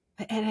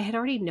 and I had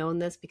already known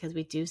this because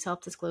we do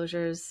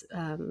self-disclosures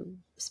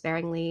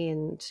sparingly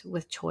and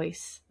with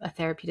choice, a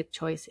therapeutic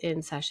choice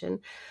in session.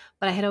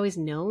 But I had always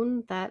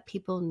known that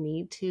people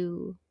need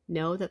to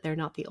know that they're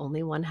not the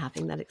only one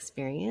having that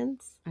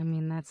experience. I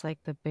mean, that's like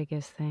the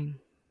biggest thing.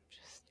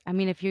 I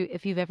mean, if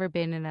you've ever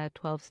been in a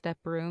 12-step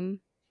room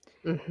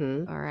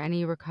Mm-hmm. or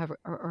any recover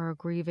or a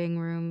grieving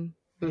room,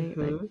 right?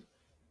 Like Mm-hmm.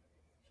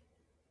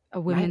 a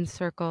Right. women's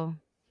circle.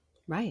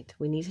 Right.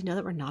 We need to know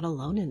that we're not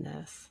alone in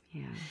this.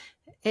 Yeah.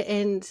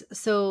 And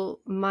so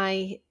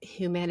my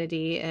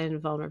humanity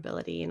and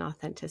vulnerability and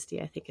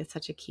authenticity, I think, is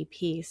such a key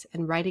piece.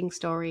 And writing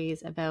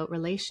stories about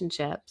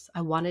relationships,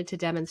 I wanted to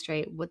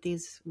demonstrate what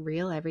these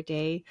real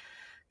everyday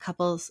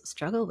couples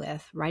struggle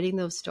with. Writing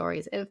those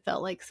stories, it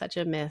felt like such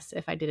a miss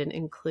if I didn't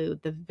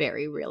include the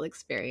very real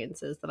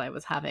experiences that I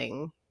was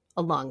having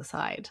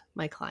alongside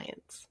my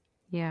clients.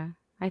 Yeah.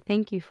 I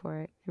thank you for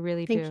it. I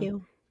really Thank do.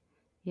 you.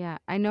 Yeah.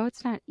 I know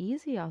it's not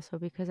easy also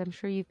because I'm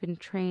sure you've been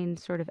trained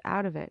sort of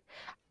out of it.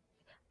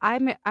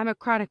 I'm a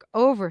chronic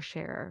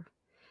oversharer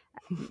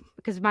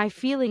because my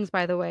feelings,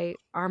 by the way,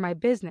 are my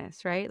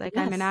business, right? Like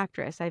I'm an Yes.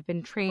 actress. I've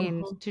been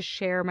trained Mm-hmm. to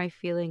share my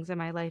feelings and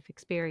my life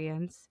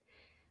experience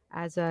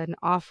as an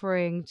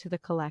offering to the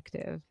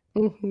collective.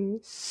 Mm-hmm.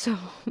 So,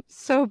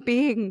 so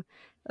being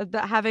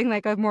having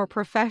like a more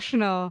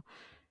professional,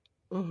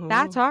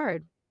 that's Mm-hmm.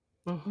 hard.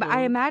 But I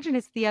Mm-hmm. imagine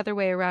it's the other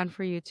way around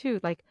for you too,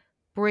 like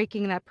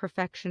breaking that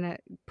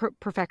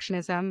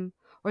perfectionism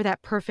or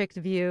that perfect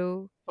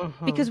view.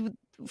 Mm-hmm. Because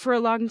for a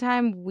long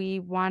time, we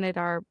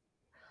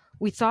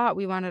thought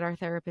we wanted our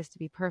therapist to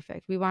be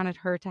perfect. We wanted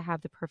her to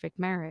have the perfect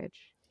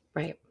marriage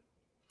Right.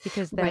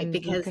 because Right. then we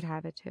Because could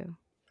have it too.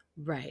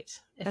 right.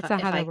 That's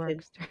not how If I that could,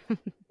 works.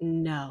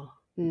 no,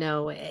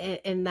 no.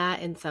 And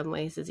that in some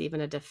ways is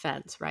even a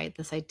defense, right?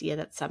 This idea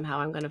that somehow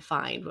I'm going to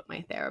find what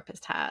my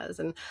therapist has,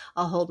 and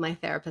I'll hold my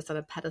therapist on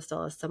a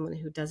pedestal as someone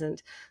who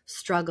doesn't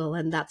struggle,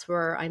 and that's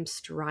where I'm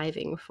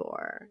striving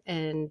for.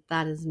 And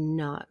that is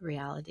not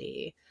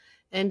reality.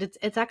 And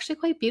it's actually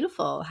quite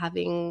beautiful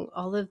having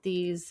all of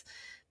these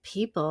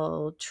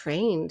people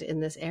trained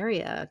in this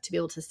area to be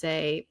able to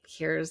say,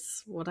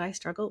 here's what I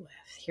struggle with.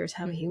 Here's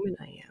how Mhm. human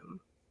I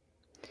am.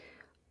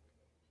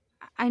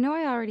 I know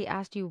I already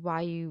asked you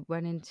why you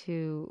went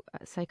into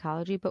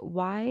psychology, but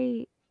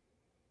why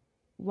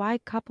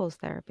couples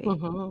therapy?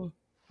 Mm-hmm.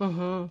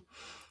 Mm-hmm.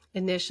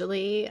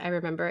 Initially, I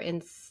remember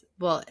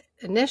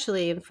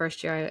initially in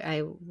first year,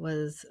 I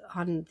was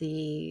on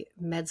the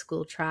med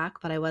school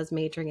track, but I was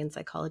majoring in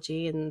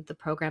psychology, and the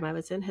program I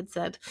was in had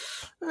said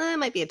it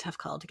might be a tough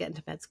call to get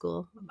into med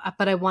school.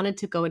 But I wanted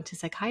to go into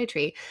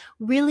psychiatry,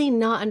 really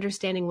not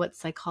understanding what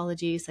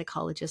psychology,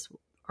 psychologists,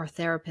 or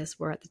therapists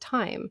were at the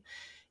time.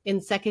 In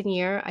second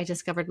year, I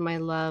discovered my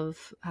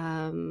love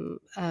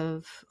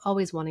of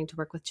always wanting to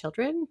work with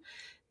children.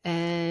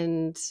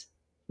 And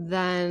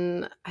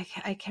then I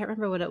can't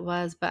remember what it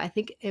was, but I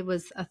think it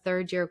was a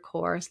third year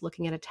course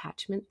looking at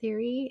attachment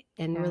theory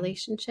in Yeah.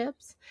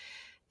 relationships.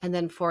 And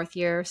then fourth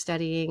year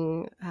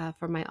studying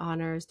for my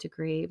honors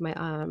degree, my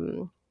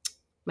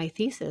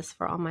thesis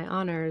for all my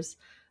honors,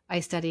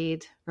 I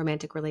studied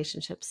romantic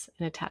relationships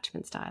and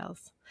attachment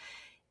styles.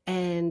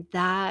 And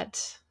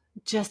that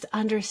just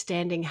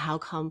understanding how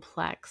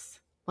complex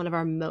one of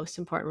our most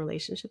important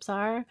relationships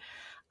are,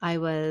 I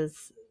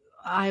was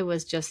I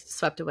was just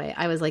swept away.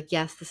 I was like,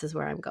 yes, this is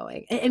where I'm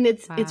going. And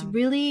it's Wow.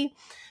 really,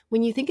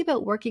 when you think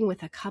about working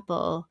with a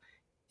couple,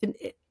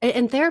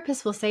 and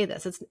therapists will say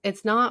this,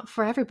 it's not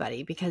for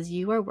everybody, because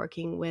you are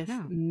working with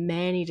No.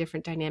 many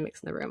different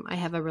dynamics in the room. I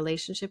have a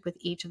relationship with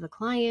each of the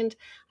client.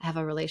 I have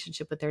a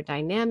relationship with their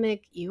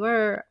dynamic. You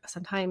are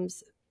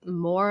sometimes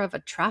more of a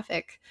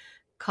traffic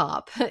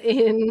cop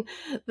in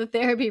the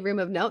therapy room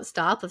of, no,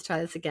 stop, let's try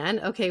this again.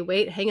 Okay,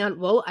 wait, hang on.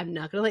 Whoa, I'm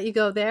not going to let you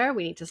go there.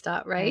 We need to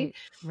stop, right? Right.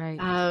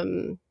 Right.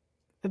 Um,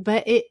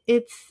 but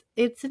it's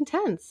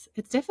intense.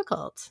 It's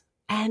difficult.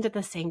 And at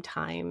the same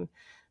time,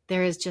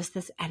 there is just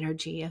this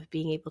energy of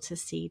being able to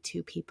see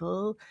two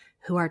people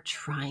who are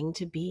trying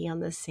to be on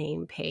the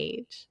same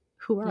page,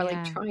 who are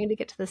like Yeah. trying to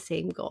get to the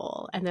same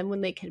goal. And then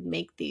when they can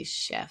make these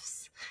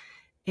shifts,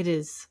 it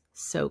is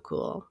so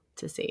cool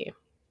to see.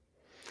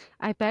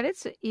 I bet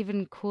it's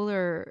even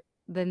cooler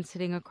than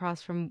sitting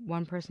across from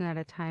one person at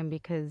a time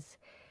because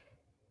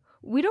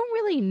we don't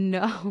really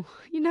know,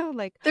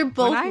 like They're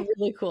when both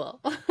really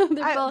cool.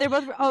 they're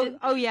both,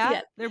 oh yeah,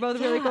 Yeah. they're both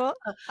really Yeah. cool.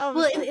 Oh,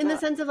 Well, that's so in the cool.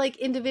 sense of like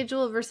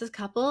individual versus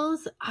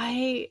couples,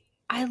 I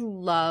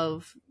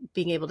love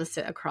being able to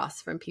sit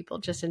across from people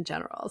just in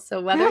general.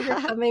 So whether you're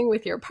coming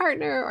with your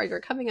partner or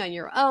you're coming on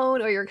your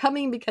own or you're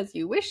coming because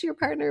you wish your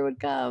partner would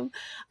come,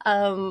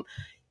 um,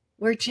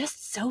 we're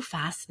just so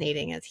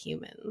fascinating as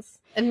humans.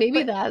 And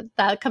maybe But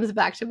that comes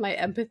back to my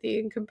empathy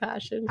and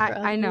compassion for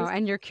I know, others.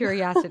 and your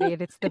curiosity,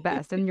 and it's the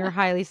best, and your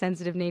highly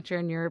sensitive nature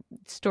and your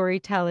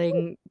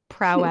storytelling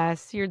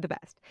prowess, you're the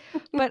best.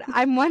 But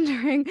I'm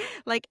wondering,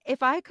 like,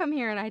 if I come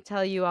here and I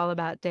tell you all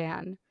about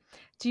Dan,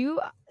 do you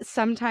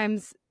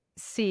sometimes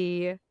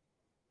see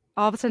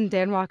all of a sudden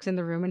Dan walks in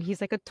the room and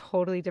he's like a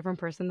totally different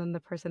person than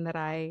the person that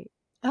I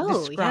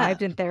Oh, yeah.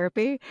 described in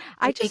therapy?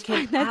 I It just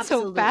can find that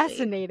so absolutely.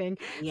 fascinating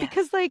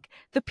because, Yes. like,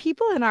 the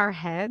people in our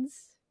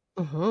heads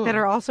that Mhm.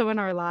 are also in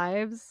our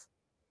lives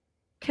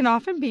can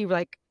often be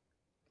like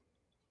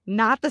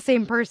not the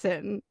same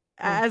person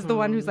as the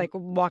one who's Mhm. like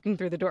walking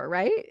through the door,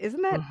 right?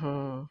 Isn't that?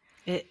 Mhm.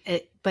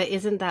 But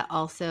isn't that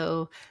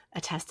also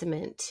a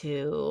testament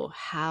to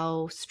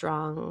how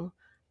strong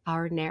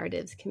our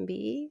narratives can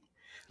be?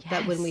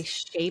 That when we Yes.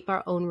 shape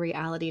our own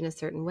reality in a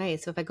certain way.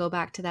 So if I go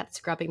back to that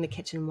scrubbing the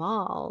kitchen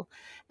wall,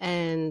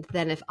 and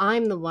then if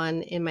I'm the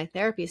one in my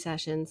therapy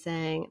session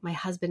saying, my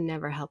husband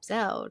never helps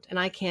out, and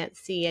I can't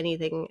see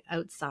anything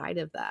outside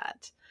of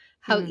that,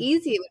 how Mm,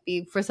 easy it would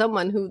be for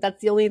someone who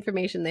that's the only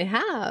information they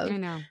I have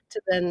know.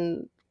 to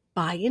then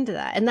buy into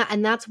that.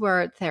 And that's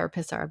where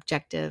therapists are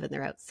objective and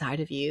they're outside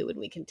of you and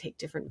we can take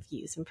different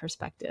views and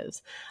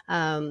perspectives.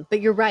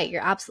 But you're right,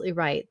 you're absolutely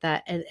right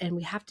that and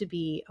we have to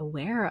be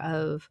aware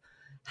of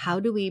how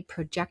do we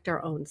project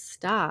our own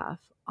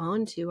stuff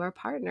onto our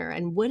partner,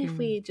 and what if Mm.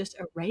 we just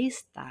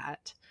erased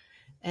that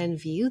and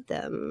viewed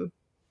them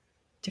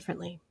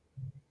differently?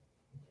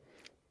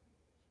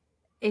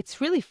 It's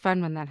really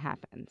fun when that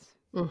happens.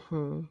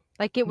 Mm-hmm.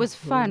 Like it was Mm-hmm.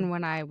 fun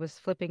when I was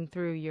flipping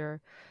through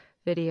your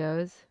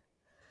videos,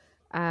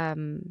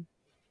 um,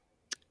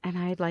 and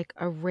I like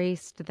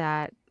erased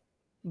that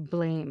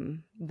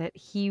blame that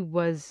he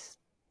was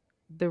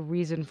the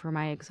reason for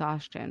my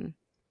exhaustion.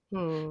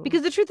 Hmm.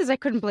 Because the truth is, I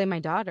couldn't blame my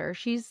daughter.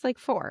 She's like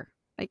 4,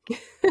 like,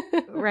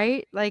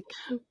 right? Like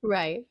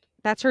Right.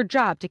 that's her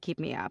job to keep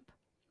me up.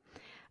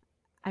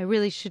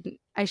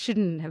 I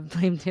shouldn't have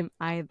blamed him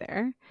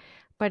either,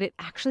 but it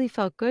actually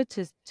felt good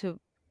to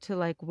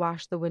like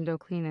wash the window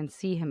clean and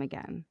see him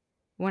again.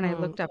 When I Mm.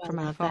 looked up I from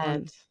my love that.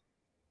 phone,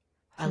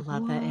 I was I like,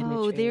 love that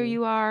 "Whoa, there imagery.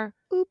 you are.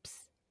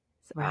 Oops.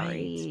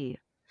 Right. Sorry."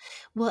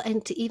 Well,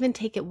 and to even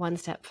take it one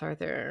step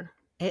further,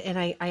 and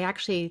I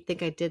actually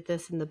think I did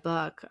this in the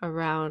book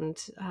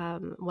around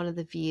one of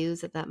the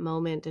views at that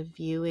moment of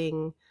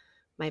viewing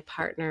my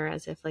partner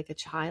as if like a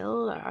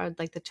child, or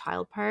like the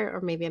child part,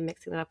 or maybe I'm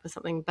mixing it up with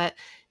something. But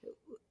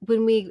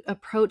when we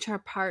approach our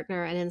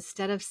partner and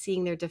instead of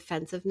seeing their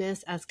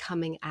defensiveness as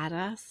coming at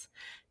us,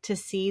 to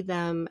see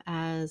them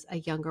as a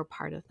younger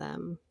part of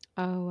them.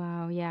 Oh,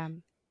 wow. Yeah.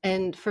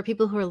 And for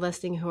people who are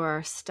listening who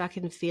are stuck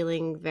in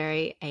feeling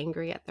very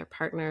angry at their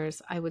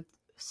partners, I would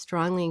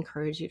strongly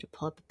encourage you to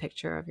pull up a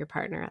picture of your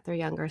partner at their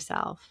younger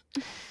self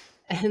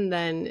and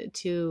then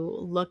to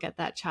look at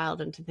that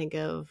child and to think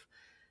of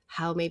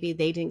how maybe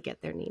they didn't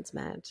get their needs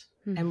met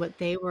Hmm. and what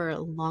they were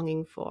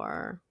longing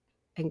for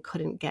and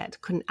couldn't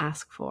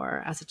ask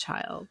for as a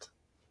child.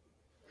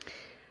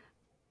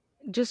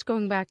 Just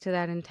going back to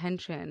that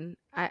intention,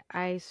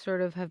 I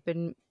sort of have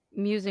been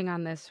musing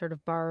on this, sort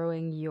of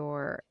borrowing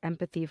your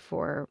empathy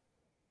for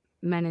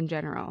men in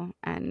general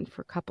and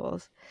for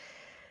couples.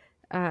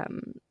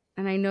 Um,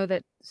 and I know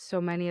that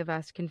so many of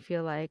us can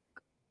feel like,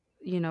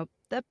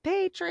 the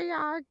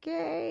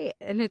patriarchy,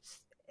 and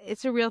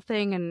it's a real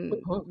thing,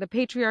 and Mhm. the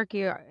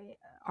patriarchy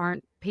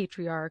aren't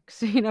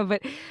patriarchs,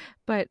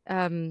 but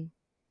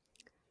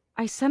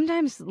I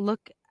sometimes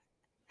look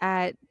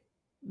at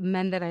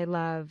men that I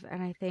love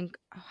and I think,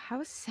 oh,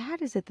 how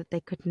sad is it that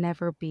they could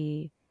never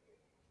be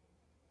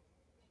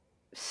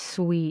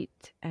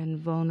sweet and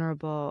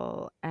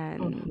vulnerable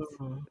and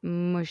Mhm.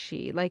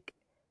 mushy? Like,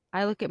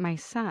 I look at my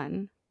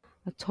son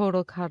a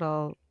total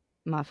cuddle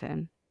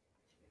muffin.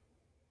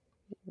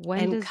 When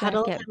And does that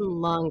cuddle get? him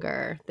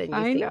longer than you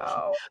I think.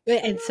 know.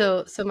 And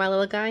so my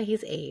little guy,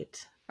 he's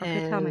 8,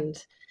 Okay, tell me.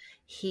 and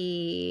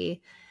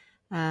he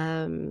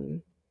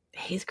um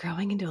he's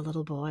growing into a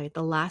little boy.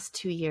 The last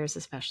 2 years,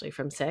 especially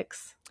from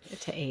 6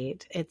 to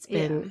 8,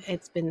 Yeah.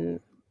 it's been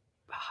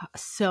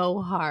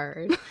so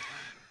hard.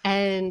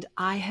 And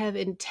I have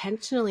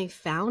intentionally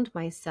found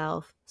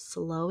myself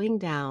slowing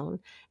down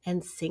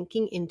and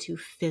sinking into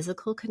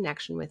physical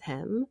connection with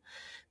him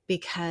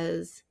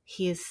because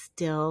he is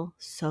still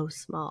so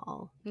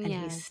small and he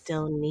Yes.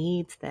 still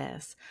needs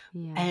this.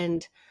 Yeah.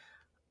 And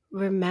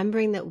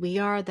remembering that we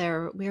are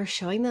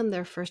showing them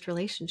their first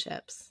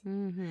relationships.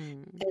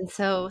 Mm-hmm. And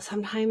so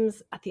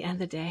sometimes at the end of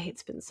the day,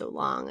 it's been so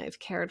long. I've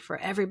cared for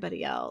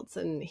everybody else.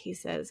 And he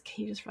says,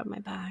 "Can you just rub my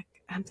back?"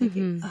 I'm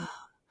thinking, Mm-hmm.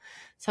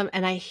 oh,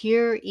 and I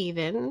hear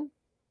even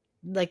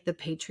like the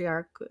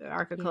patriarchal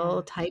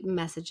Yeah. type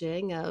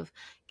messaging of,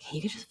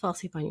 "Can you just fall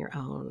asleep on your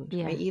own,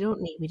 Yeah. right? You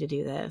don't need me to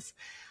do this."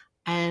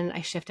 And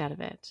I shift out of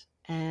it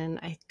and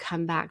I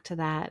come back to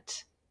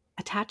that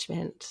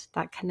attachment,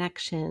 that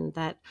connection,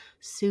 that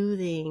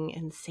soothing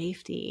and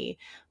safety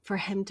for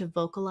him to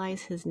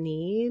vocalize his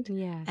need. And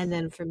Yes.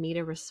 then for me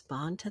to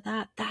respond to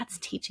that, that's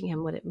teaching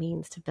him what it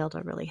means to build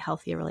a really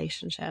healthy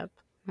relationship.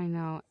 I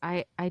know.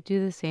 I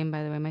do the same,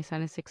 by the way. My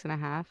son is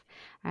 6.5,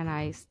 and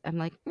I'm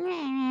like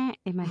 "Meh,"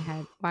 in my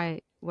head.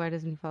 Why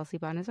doesn't he fall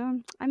asleep on his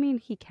own? I mean,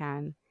 he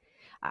can.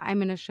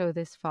 I'm in a show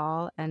this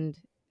fall, and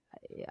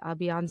I'll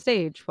be on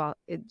stage while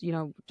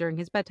during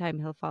his bedtime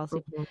he'll fall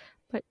asleep. Mhm,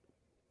 But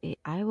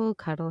I will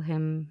cuddle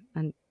him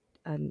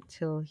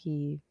until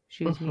he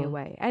shoos me mhm.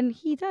 away, and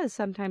he does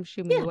sometimes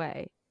shoo me Yeah,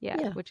 away. Yeah,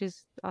 yeah. which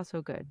is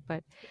also good.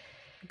 But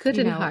Good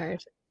you and know,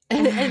 hard.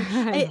 And I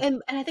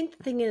know. and I think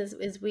the thing is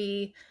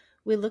we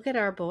look at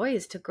our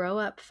boys to grow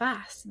up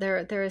fast.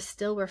 There is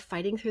still, we're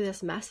fighting through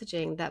this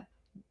messaging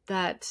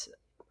that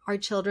our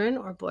children,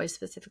 or boys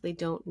specifically,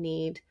 don't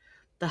need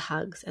the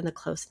hugs and the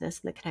closeness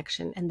and the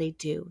connection, and they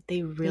do.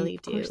 They really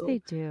Of course they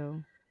do.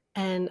 do.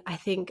 And I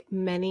think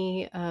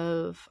many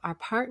of our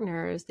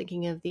partners,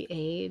 thinking of the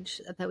age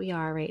that we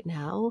are right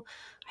now,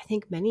 I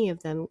think many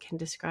of them can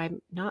describe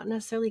not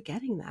necessarily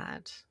getting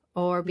that,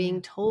 or Yeah.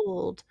 being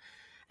told.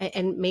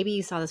 And maybe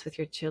you saw this with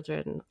your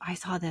children. I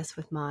saw this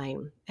with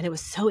mine. And it was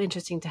so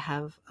interesting to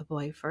have a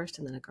boy first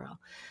and then a girl.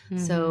 Mm-hmm.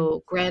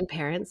 So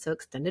grandparents, so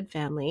extended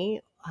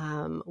family,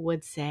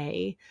 would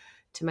say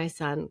to my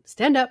son,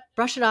 "Stand up,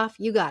 brush it off.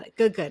 You got it.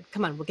 Good, good.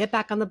 Come on, we'll get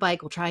back on the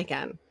bike. We'll try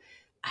again."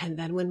 And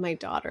then when my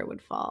daughter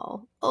would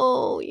fall,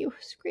 "Oh, you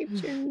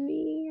scraped your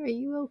knee. Are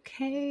you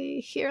okay?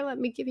 Here, let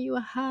me give you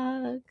a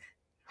hug."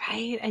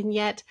 Right? And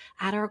yet,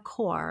 at our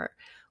core,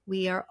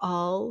 we are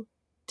all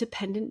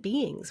dependent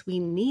beings. We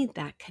need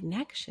that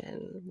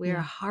connection. We are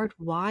Yeah.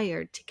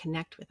 hardwired to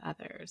connect with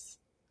others.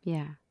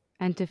 Yeah.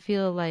 And to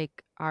feel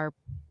like our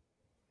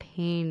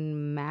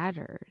pain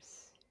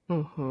matters.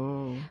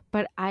 Mm-hmm.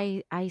 But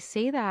I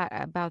say that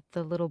about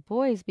the little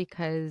boys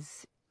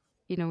because,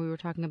 we were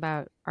talking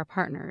about our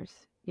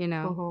partners.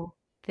 Mm-hmm.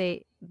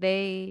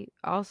 They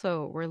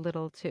also were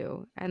little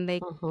too. And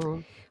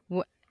Mm-hmm.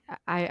 wh-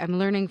 I'm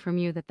learning from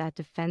you that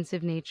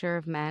defensive nature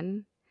of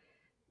men,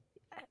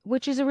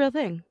 which is a real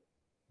thing,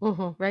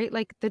 Mm-hmm. right?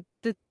 Like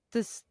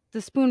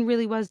the spoon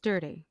really was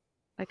dirty.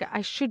 Like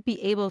I should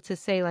be able to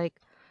say like,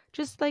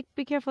 just like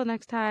be careful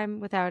next time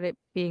without it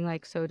being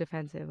like so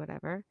defensive,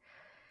 whatever.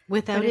 But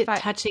Without if it I,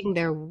 touching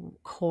their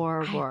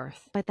core I,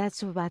 worth. but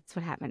that's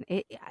what happened.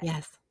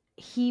 Yes.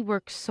 He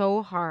worked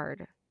so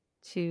hard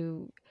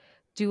to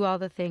do all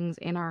the things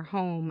in our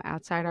home,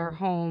 outside our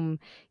Mm-hmm. home,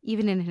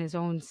 even in his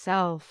own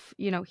self.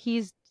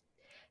 He's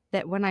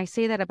that when I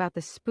say that about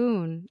the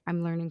spoon,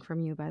 I'm learning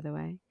from you, by the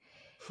way.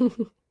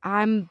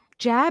 I'm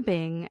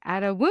jabbing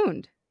at a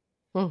wound,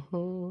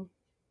 Mm-hmm.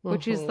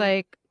 which is Mm-hmm.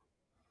 like,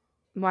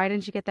 why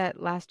didn't you get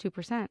that last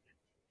 2%?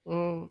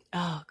 Oh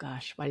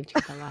gosh, why did you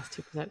get that last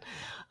 2%?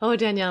 Oh,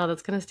 Danielle,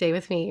 that's gonna stay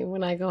with me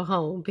when I go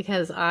home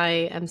because I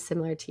am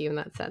similar to you in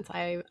that sense.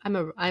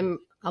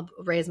 I'll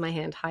raise my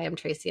hand. Hi, I'm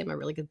Tracy. I'm a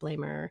really good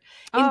blamer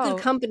in good Oh,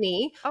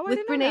 company oh, I with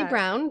didn't know Brene that.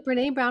 Brown.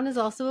 Brene Brown is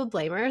also a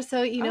blamer,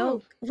 so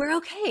Oh, we're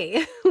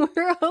okay. We're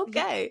y-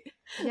 okay.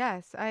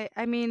 yes.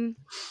 I mean,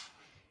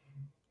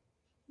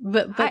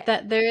 But I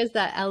that there is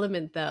that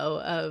element though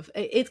of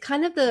it's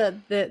kind of the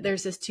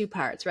there's this two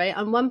parts, right?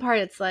 On one part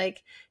it's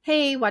like,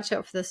 "Hey, watch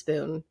out for the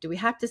spoon." Do we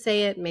have to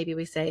say it? Maybe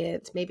we say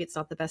it. Maybe it's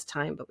not the best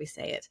time, but we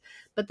say it.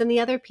 But then the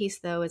other piece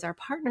though is our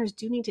partners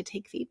do need to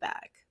take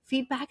feedback.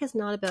 Feedback is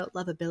not about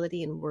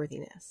lovability and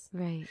worthiness.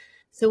 right.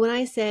 So when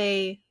I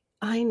say,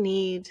 I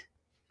need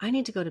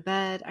to go to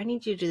bed, I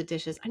need you to do the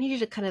dishes, I need you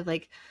to kind of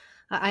like,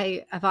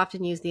 I've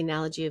often used the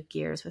analogy of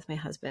gears with my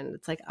husband.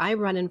 It's like I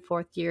run in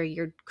fourth gear,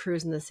 you're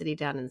cruising the city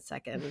down in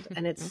second.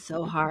 And it's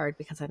so hard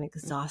because I'm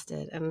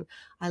exhausted and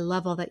I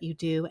love all that you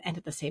do. And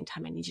at the same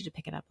time, I need you to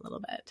pick it up a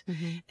little bit.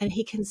 Hmm. And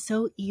he can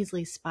so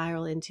easily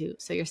spiral into,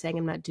 "So you're saying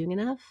I'm not doing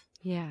enough?"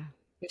 Yeah.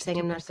 You're The saying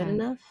I'm not good 2%.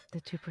 enough?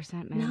 The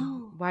 2%, man.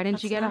 No, Why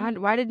didn't you that's get not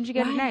 100? Why didn't you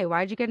get an right. A?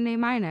 Why'd you get an A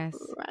minus?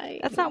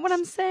 That's not what Right.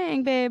 I'm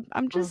saying, babe.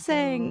 I'm just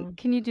saying, Mm-hmm.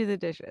 can you do the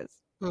dishes?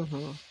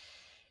 Mm-hmm.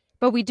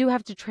 But we do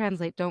have to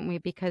translate, don't we?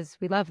 Because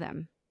we love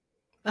them.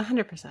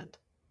 100%.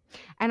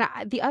 And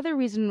the other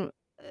reason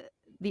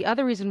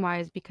why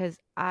is because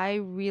I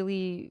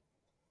really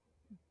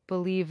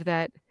believe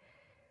that,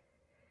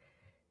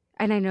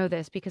 and I know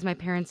this because my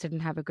parents didn't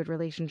have a good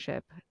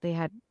relationship. They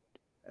had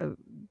a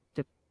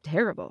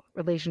terrible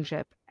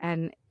relationship,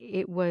 and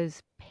it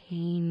was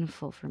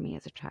painful for me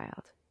as a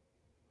child.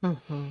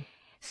 Mm-hmm.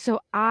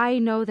 So I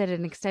know that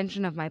an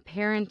extension of my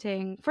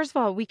parenting, first of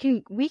all, we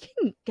can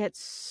get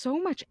so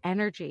much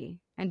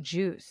energy and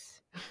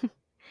juice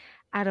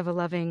out of a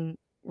loving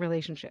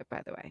relationship,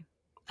 by the way.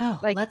 Oh,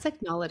 Like, let's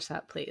acknowledge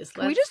that, please.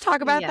 can we just talk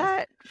about Yes.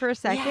 that for a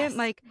second? Yes.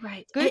 Like,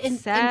 Right. good And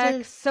sex,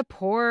 just,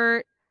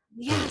 support.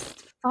 yes,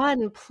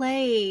 fun,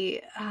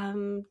 play,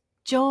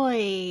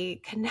 joy,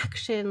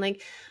 connection.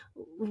 Like,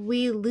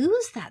 we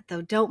lose that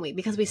though, don't we?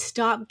 Because we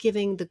stop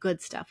giving the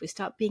good stuff. We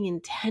stop being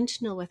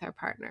intentional with our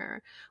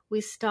partner. We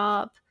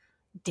stop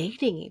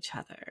dating each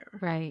other.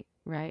 Right,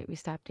 right. We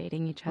stopped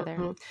dating each other.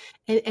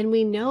 Mhm. And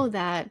we know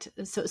that,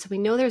 so we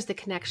know there's the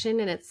connection,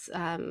 and it's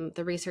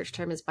the research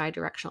term is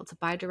bidirectional. It's a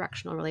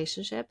bidirectional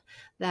relationship,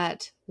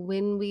 that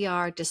when we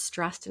are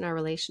distressed in our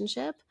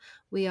relationship,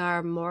 we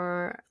are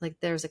more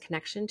like, there's a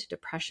connection to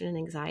depression and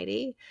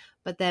anxiety.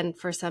 But then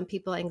for some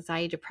people,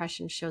 anxiety,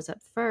 depression shows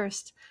up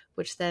first,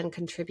 which then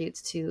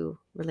contributes to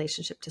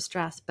relationship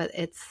distress. But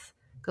it's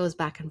goes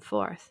back and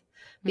forth,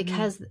 Hmm.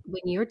 because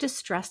when you're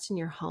distressed in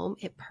your home,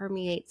 it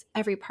permeates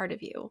every part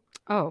of you.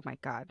 Oh my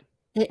God.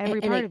 and, Every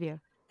and part it, of you.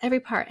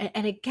 every part.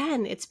 And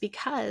again, it's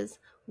because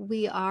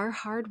we are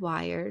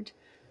hardwired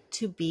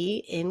to be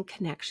in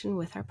connection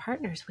with our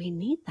partners. We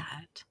need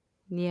that.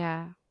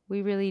 Yeah,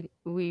 we really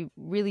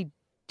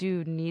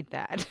do need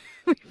that.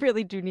 We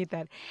really do need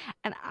that.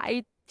 And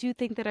I do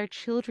think that our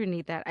children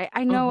need that.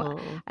 I know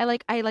Mm-hmm.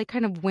 I like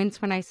kind of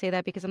wince when I say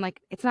that because I'm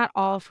like, it's not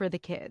all for the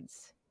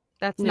kids.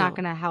 That's not No.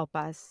 going to help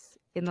us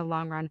in the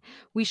long run.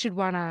 We should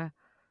want to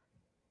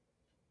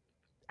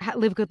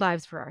live good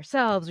lives for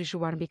ourselves. We should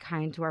want to be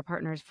kind to our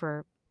partners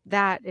for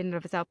that in and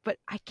of itself. But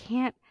I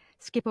can't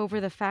skip over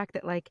the fact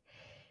that, like,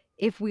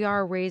 if we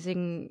are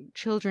raising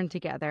children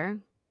together,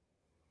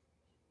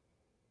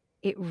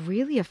 it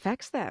really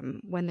affects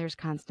them when there's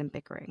constant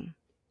bickering.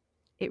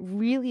 It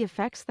really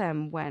affects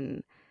them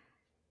when,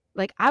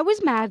 like, I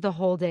was mad the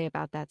whole day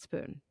about that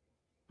spoon.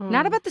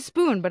 Not Mm. about the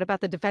spoon, but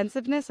about the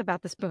defensiveness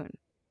about the spoon.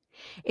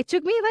 It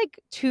took me like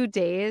 2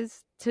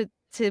 days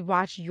to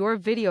watch your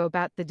video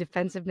about the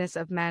defensiveness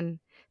of men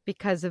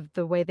because of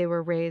the way they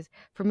were raised,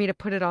 for me to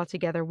put it all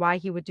together, why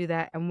he would do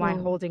that and why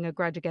Mm. holding a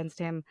grudge against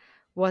him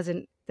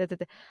wasn't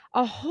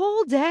a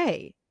whole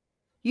day.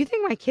 You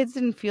think my kids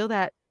didn't feel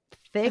that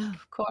thick Oh,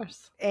 of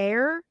course.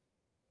 air?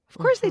 Of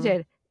course they Mm-hmm.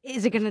 did.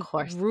 Is it Of going to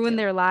course they ruin do.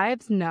 their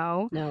lives?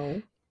 No.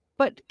 No.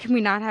 But can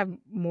we not have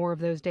more of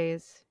those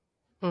days?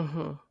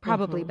 Mm-hmm.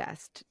 Probably Mm-hmm.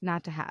 best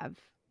not to have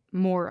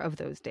more of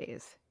those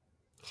days.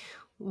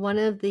 One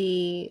of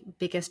the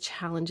biggest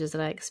challenges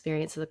that I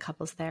experience as a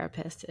couples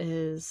therapist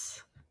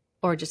is,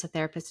 or just a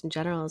therapist in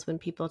general, is when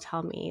people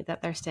tell me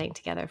that they're staying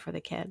together for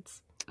the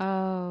kids.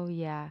 Oh,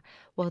 yeah.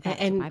 Well, that's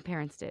what And my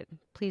parents did.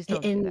 Please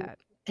don't do and that.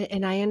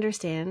 and I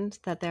understand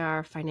that there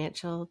are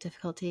financial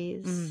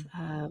difficulties,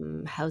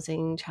 Mm,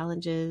 housing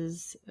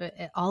challenges,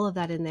 all of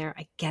that in there.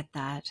 I get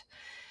that.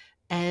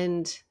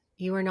 And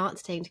you are not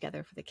staying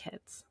together for the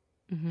kids.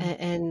 hmm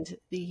And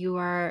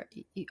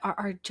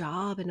our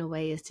job in a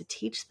way is to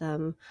teach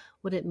them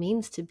what it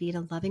means to be in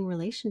a loving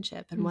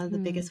relationship. And one of the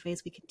hmm biggest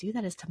ways we can do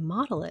that is to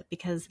model it,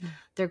 because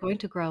they're going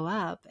to grow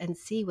up and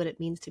see what it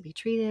means to be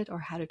treated or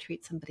how to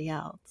treat somebody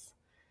else.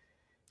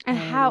 And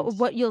how, And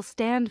what you'll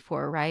stand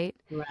for, right?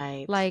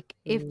 right. Like,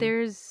 if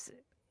there's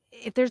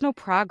no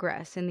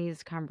progress in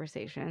these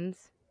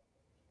conversations,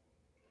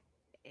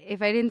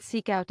 if I didn't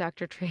seek out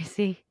Dr.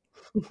 Tracy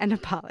and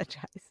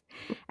apologize,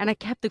 and I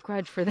kept the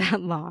grudge for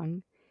that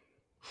long,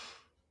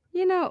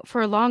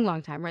 for a long,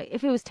 long time, right?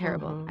 If it was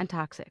terrible Mhm. and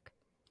toxic,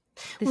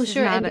 Well, this is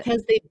sure. And not a.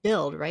 because they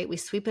build, right? We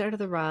sweep it under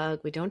the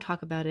rug. We don't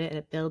talk about it, and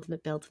it builds and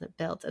it builds and it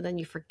builds. And then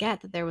you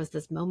forget that there was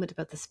this moment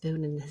about the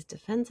spoon and his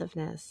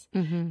defensiveness.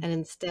 Hmm. And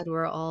instead,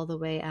 we're all the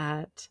way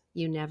at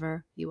you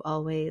never, you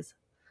always.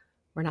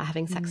 We're not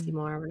having sex Mm,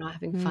 anymore. We're not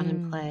having fun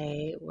and mm,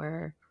 play.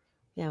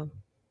 You know,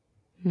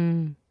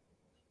 mm.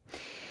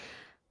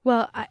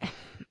 Well,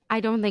 I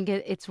don't think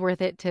it's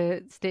worth it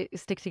to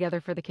stick together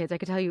for the kids. I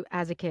could tell you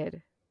as a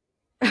kid,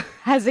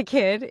 as a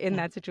kid in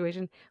yeah. that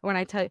situation,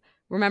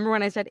 remember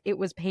when I said it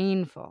was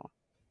painful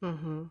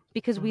Mm-hmm.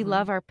 because we Mm-hmm.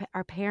 love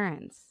our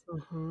parents.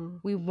 Mm-hmm.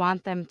 We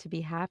want them to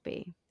be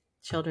happy.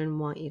 Children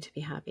want you to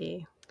be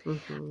happy.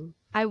 Mm-hmm.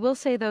 I will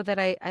say though that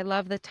I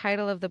love the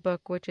title of the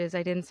book, which is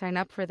I didn't sign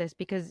up for this,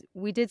 because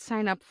we did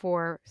sign up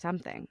for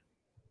something.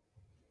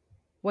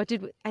 I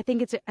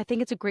think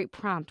it's a great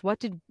prompt. What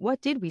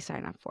did we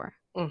sign up for?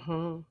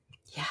 Mm-hmm.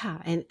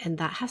 Yeah. And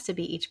that has to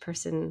be each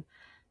person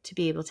to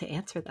be able to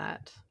answer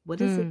that.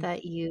 What is it Mm.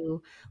 that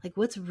you like?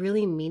 What's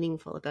really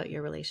meaningful about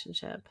your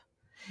relationship?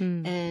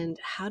 Mm. And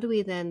how do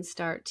we then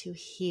start to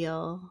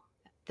heal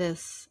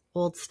this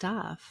old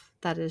stuff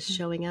that is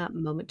showing up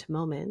moment to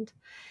moment?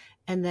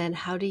 And then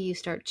how do you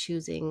start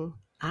choosing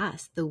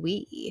us, the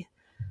we?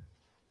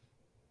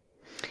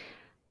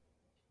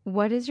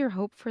 What is your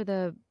hope for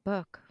the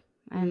book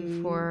and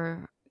Mm,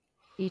 for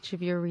each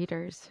of your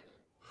readers?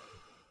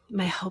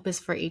 my hope is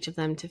for each of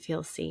them to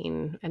feel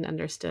seen and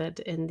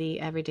understood in the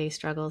everyday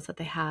struggles that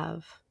they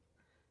have.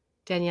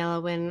 Daniela,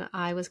 when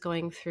I was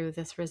going through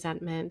this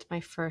resentment,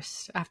 my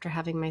first, after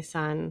having my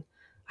son,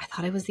 I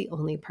thought I was the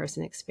only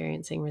person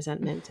experiencing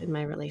resentment in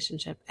my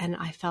relationship. And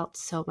I felt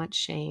so much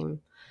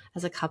shame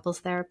as a couples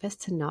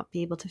therapist to not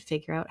be able to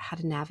figure out how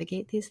to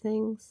navigate these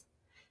things.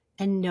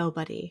 And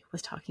nobody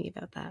was talking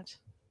about that.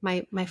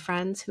 My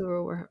friends who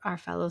were our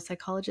fellow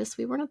psychologists,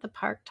 we weren't at the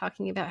park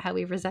talking about how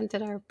we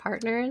resented our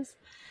partners.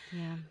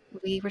 Yeah.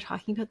 We were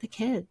talking about the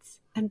kids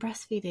and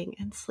breastfeeding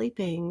and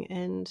sleeping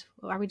and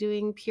are we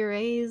doing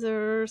purees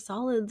or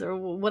solids or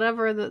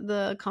whatever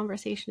the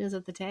conversation is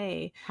of the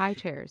day. High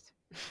chairs,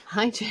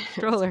 High chairs.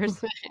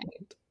 strollers.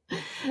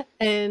 Right.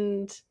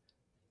 And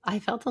I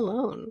felt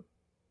alone.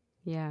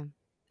 Yeah.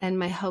 And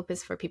my hope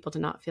is for people to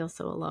not feel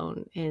so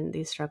alone in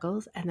these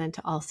struggles, and then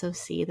to also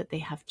see that they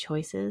have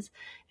choices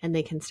and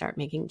they can start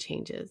making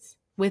changes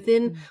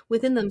within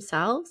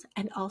themselves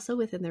and also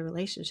within their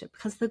relationship,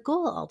 because the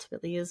goal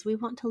ultimately is we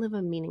want to live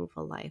a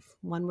meaningful life,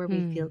 one where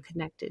we feel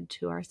connected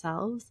to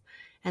ourselves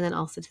and then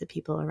also to the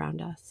people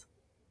around us.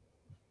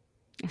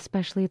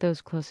 Especially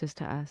those closest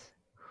to us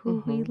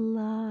who we Mm-hmm.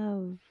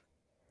 love.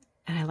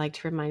 And I like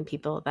to remind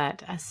people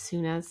that as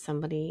soon as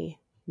somebody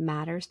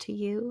matters to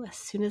you, as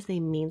soon as they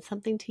mean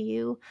something to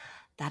you,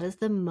 that is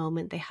the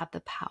moment they have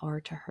the power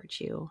to hurt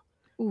you.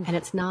 Oof. And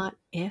it's not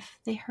if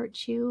they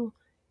hurt you,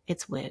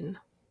 it's when.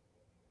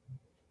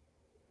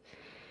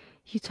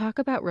 You talk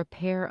about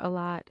repair a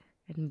lot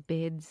and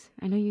bids.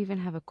 I know you even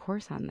have a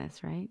course on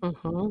this, right?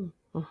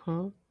 Mm-hmm.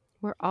 Mm-hmm.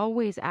 We're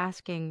always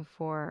asking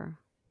for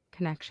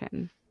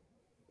connection,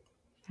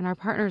 and our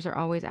partners are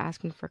always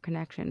asking for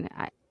connection.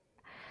 I-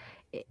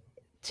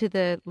 to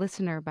the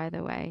listener, by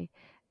the way,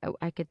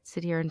 I could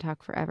sit here and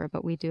talk forever,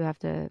 but we do have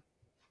to,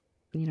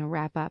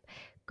 wrap up.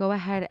 Go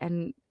ahead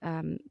and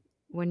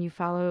when you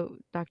follow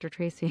Dr.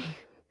 Tracy,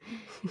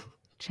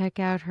 check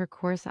out her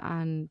course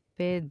on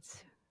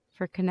bids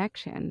for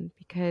connection,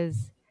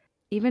 because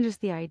even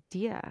just the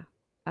idea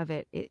of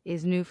it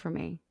is new for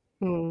me.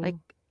 Like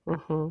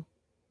Mm-hmm.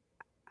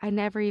 I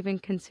never even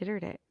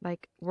considered it.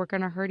 Like we're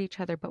going to hurt each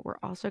other, but we're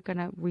also going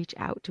to reach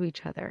out to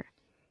each other,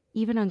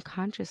 even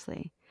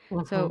unconsciously.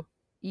 Mm-hmm. So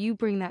you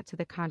bring that to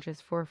the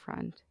conscious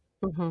forefront.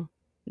 Mm-hmm.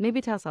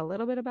 Maybe tell us a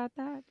little bit about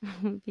that,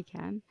 if you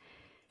can.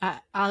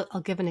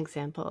 I'll give an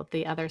example.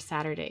 The other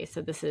Saturday,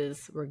 so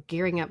we're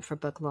gearing up for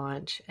book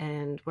launch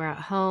and we're at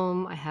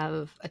home. I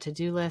have a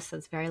to-do list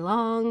that's very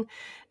long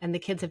and the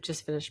kids have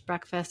just finished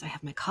breakfast. I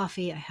have my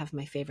coffee. I have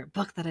my favorite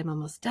book that I'm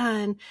almost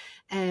done.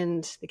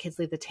 And the kids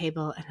leave the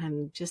table and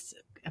I'm just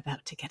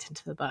about to get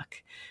into the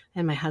book.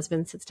 And my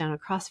husband sits down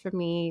across from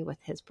me with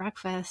his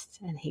breakfast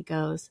and he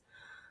goes,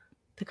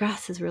 "The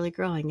grass is really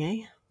growing,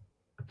 eh?"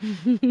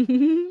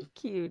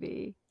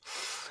 Cutie.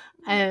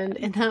 And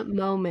in that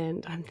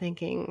moment, I'm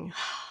thinking,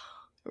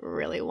 I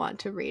really want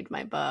to read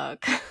my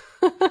book.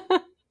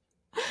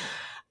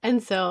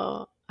 And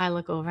so I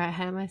look over at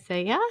him. I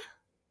say, "Yeah,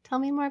 tell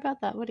me more about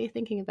that. What are you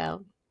thinking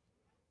about?"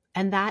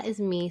 And that is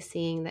me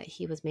seeing that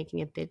he was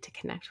making a bid to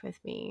connect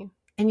with me.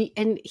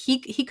 And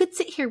he could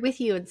sit here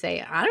with you and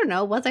say, "I don't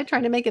know, was I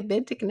trying to make a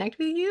bid to connect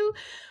with you?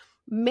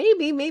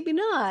 Maybe, maybe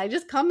not. I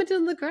just commented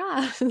on the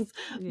grass."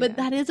 But Yeah.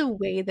 that is a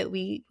way that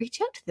we reach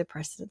out to the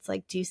person. It's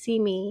like, "Do you see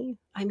me?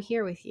 I'm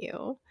here with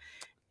you."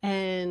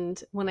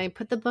 And when I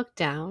put the book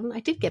down,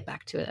 I did get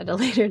back to it at a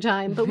later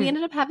time, but we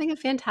ended up having a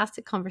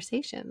fantastic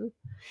conversation.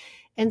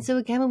 And so,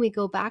 again, when we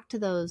go back to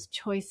those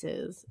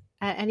choices,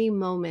 at any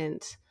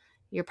moment,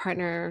 your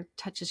partner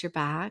touches your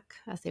back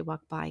as they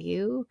walk by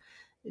you.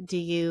 Do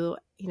you,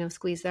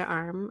 squeeze their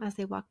arm as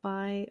they walk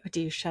by? Or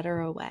do you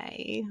shudder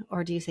away?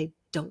 Or do you say,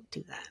 "Don't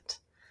do that"?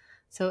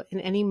 So, in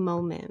any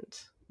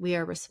moment, we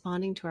are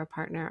responding to our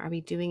partner. Are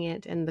we doing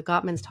it? And the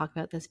Gottmans talk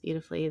about this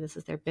beautifully. This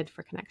is their bid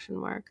for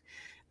connection work.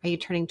 Are you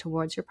turning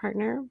towards your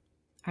partner?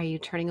 Are you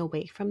turning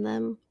away from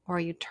them? Or are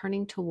you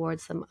turning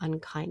towards them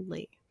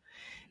unkindly?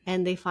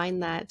 And they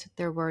find that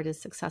their word is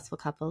successful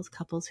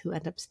couples who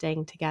end up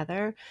staying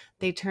together,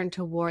 they turn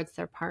towards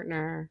their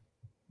partner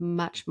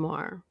much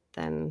more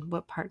than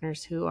what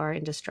partners who are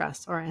in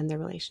distress or end their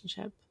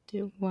relationship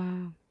do.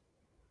 Wow.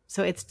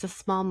 So it's the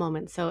small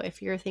moments. So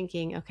if you're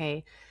thinking,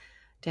 okay,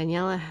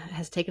 Daniela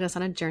has taken us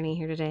on a journey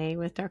here today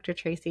with Dr.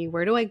 Tracy.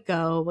 Where do I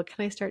go? What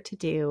can I start to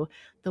do?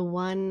 The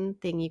one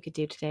thing you could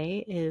do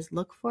today is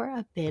look for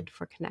a bid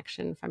for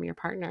connection from your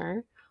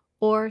partner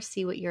or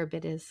see what your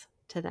bid is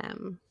to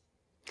them.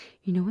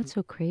 You know what's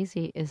so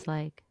crazy is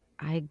like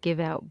I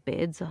give out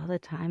bids all the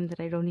time that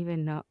I don't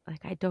even know.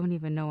 Like I don't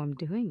even know I'm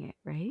doing it,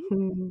 right?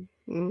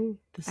 The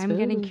I'm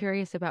getting spoon.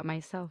 curious about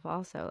myself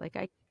also.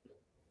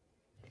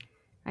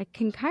 I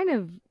can kind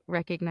of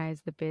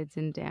recognize the bids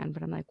in Dan,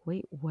 but I'm like,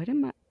 wait, what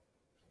am I?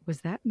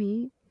 Was that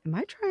me? Am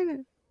I trying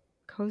to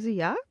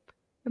cozy up?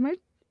 Am I?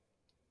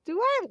 Do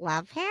I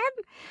love him?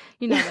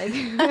 You know, like,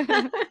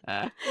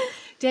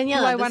 do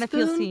Daniela, I want to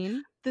feel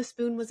seen? the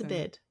spoon was a Spoon.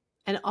 bid.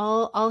 And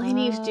all he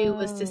needed to do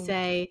was to Oh.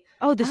 say,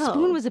 Oh, the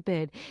spoon oh, was a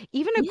bid.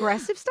 Even yeah.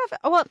 aggressive stuff.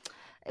 Oh, well,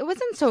 it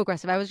wasn't so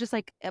aggressive. I was just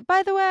like,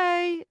 by the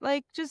way,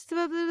 like, just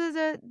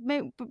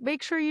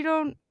make sure you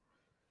don't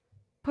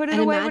put it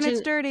And away when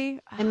it's dirty.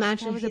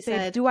 imagine That if was he a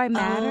bid. said, Do I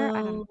matter?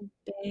 I don't oh,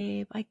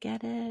 babe, I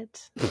get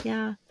it.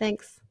 Yeah,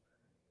 thanks.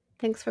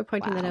 Thanks for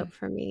pointing that Wow. out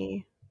for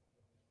me.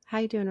 How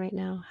you doing right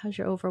now? How's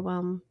your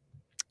overwhelm?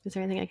 Is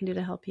there anything I can do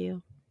to help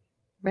you?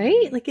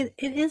 Right? Like it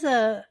is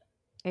a.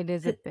 It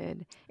is a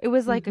bid. It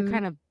was like a Mm-hmm.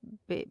 kind of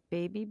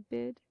baby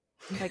bid.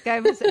 Like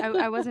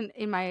I wasn't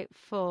in my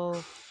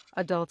full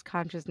adult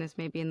consciousness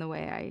maybe in the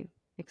way I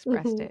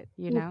expressed Mm-hmm. it,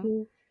 you know?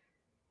 Mm-hmm.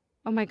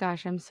 Oh my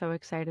gosh, I'm so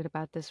excited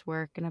about this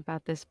work and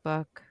about this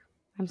book.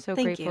 I'm so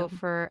Thank grateful you.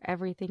 for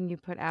everything you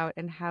put out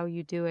and how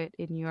you do it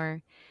in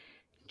your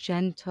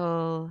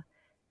gentle,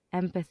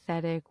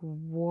 empathetic,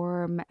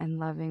 warm, and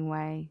loving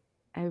way.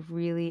 I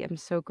really am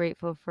so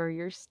grateful for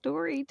your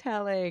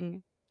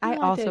storytelling. I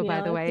Oh, also,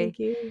 by the Daniela, way, thank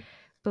you.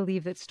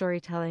 believe that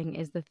storytelling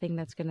is the thing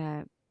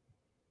that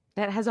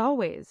has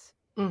always,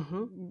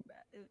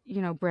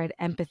 Mm-hmm. bred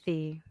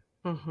empathy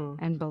Mm-hmm.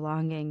 and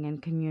belonging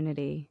and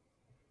community.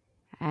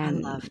 I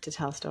And love to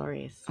tell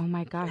stories. oh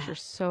my gosh, you're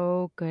Yes,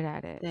 so good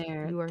at it.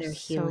 You are they're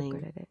so good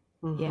healing. at it.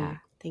 Mm-hmm. Yeah.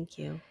 Thank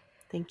you.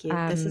 Thank you.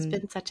 This has Um,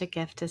 been such a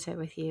gift to sit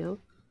with you.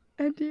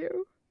 and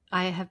you.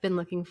 I have been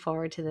looking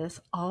forward to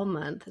this all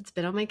month. It's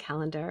been on my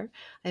calendar.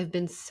 I've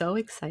been so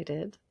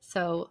excited.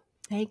 So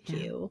thank Yeah.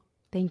 you.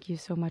 Thank you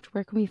so much.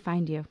 Where can we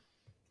find you?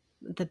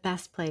 The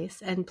best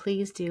place. And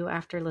please do,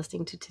 after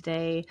listening to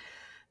today,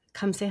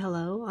 come say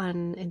hello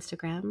on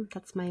Instagram.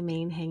 That's my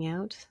main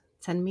hangout.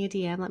 Send me a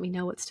DM. Let me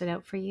know what stood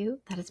out for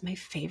you. That is my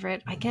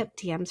favorite. I get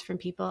DMs from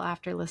people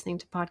after listening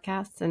to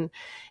podcasts, and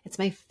it's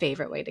my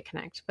favorite way to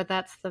connect. But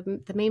that's the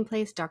main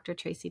place, Dr.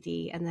 Tracy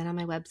D. And then on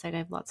my website, I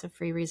have lots of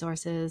free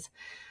resources.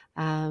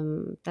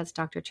 That's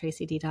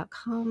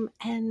drtracyd.com.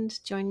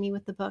 And join me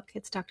with the book.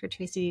 It's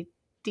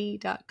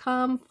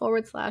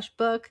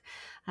drtracyd.com/book.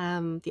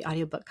 The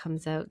audiobook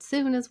comes out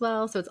soon as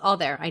well. So it's all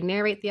there. I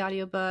narrate the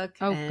audiobook.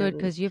 Oh, good, And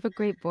because you have a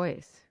great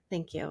voice.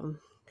 thank you.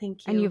 Thank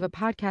And you have a you.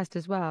 podcast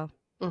as well.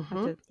 That's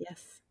it.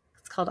 Yes.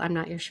 It's called I'm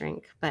Not Your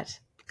Shrink, but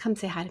come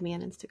say hi to me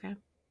on Instagram.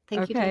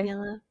 Thank you, Okay.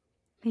 Daniela.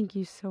 Thank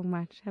you so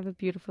much. Have a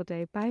beautiful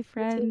day. Bye, You too.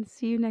 friends.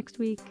 See you next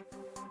week.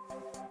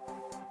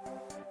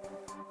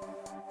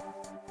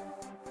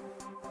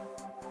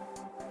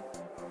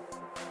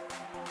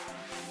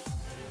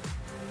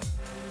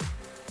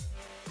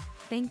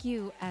 Thank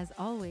you, as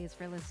always,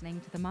 for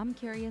listening to the Mom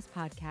Curious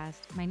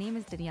podcast. My name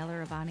is Daniela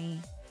Rabbani.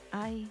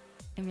 I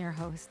am your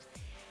host,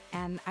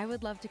 and I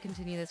would love to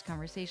continue this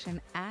conversation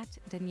at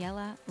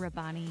Daniela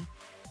Rabbani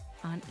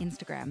on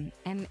Instagram.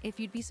 And if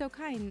you'd be so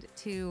kind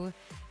to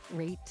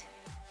rate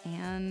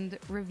and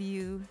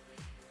review,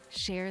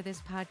 share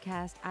this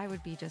podcast, I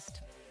would be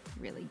just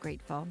really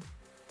grateful.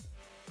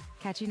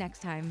 Catch you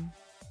next time,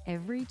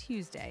 every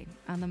Tuesday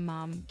on the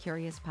Mom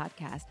Curious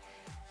podcast,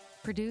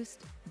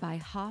 produced by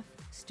Hoff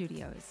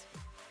Studios.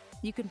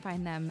 You can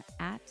find them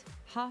at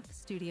Hoff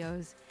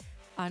Studios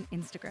on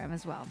Instagram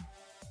as well.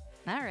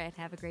 All right,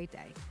 have a great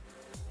day.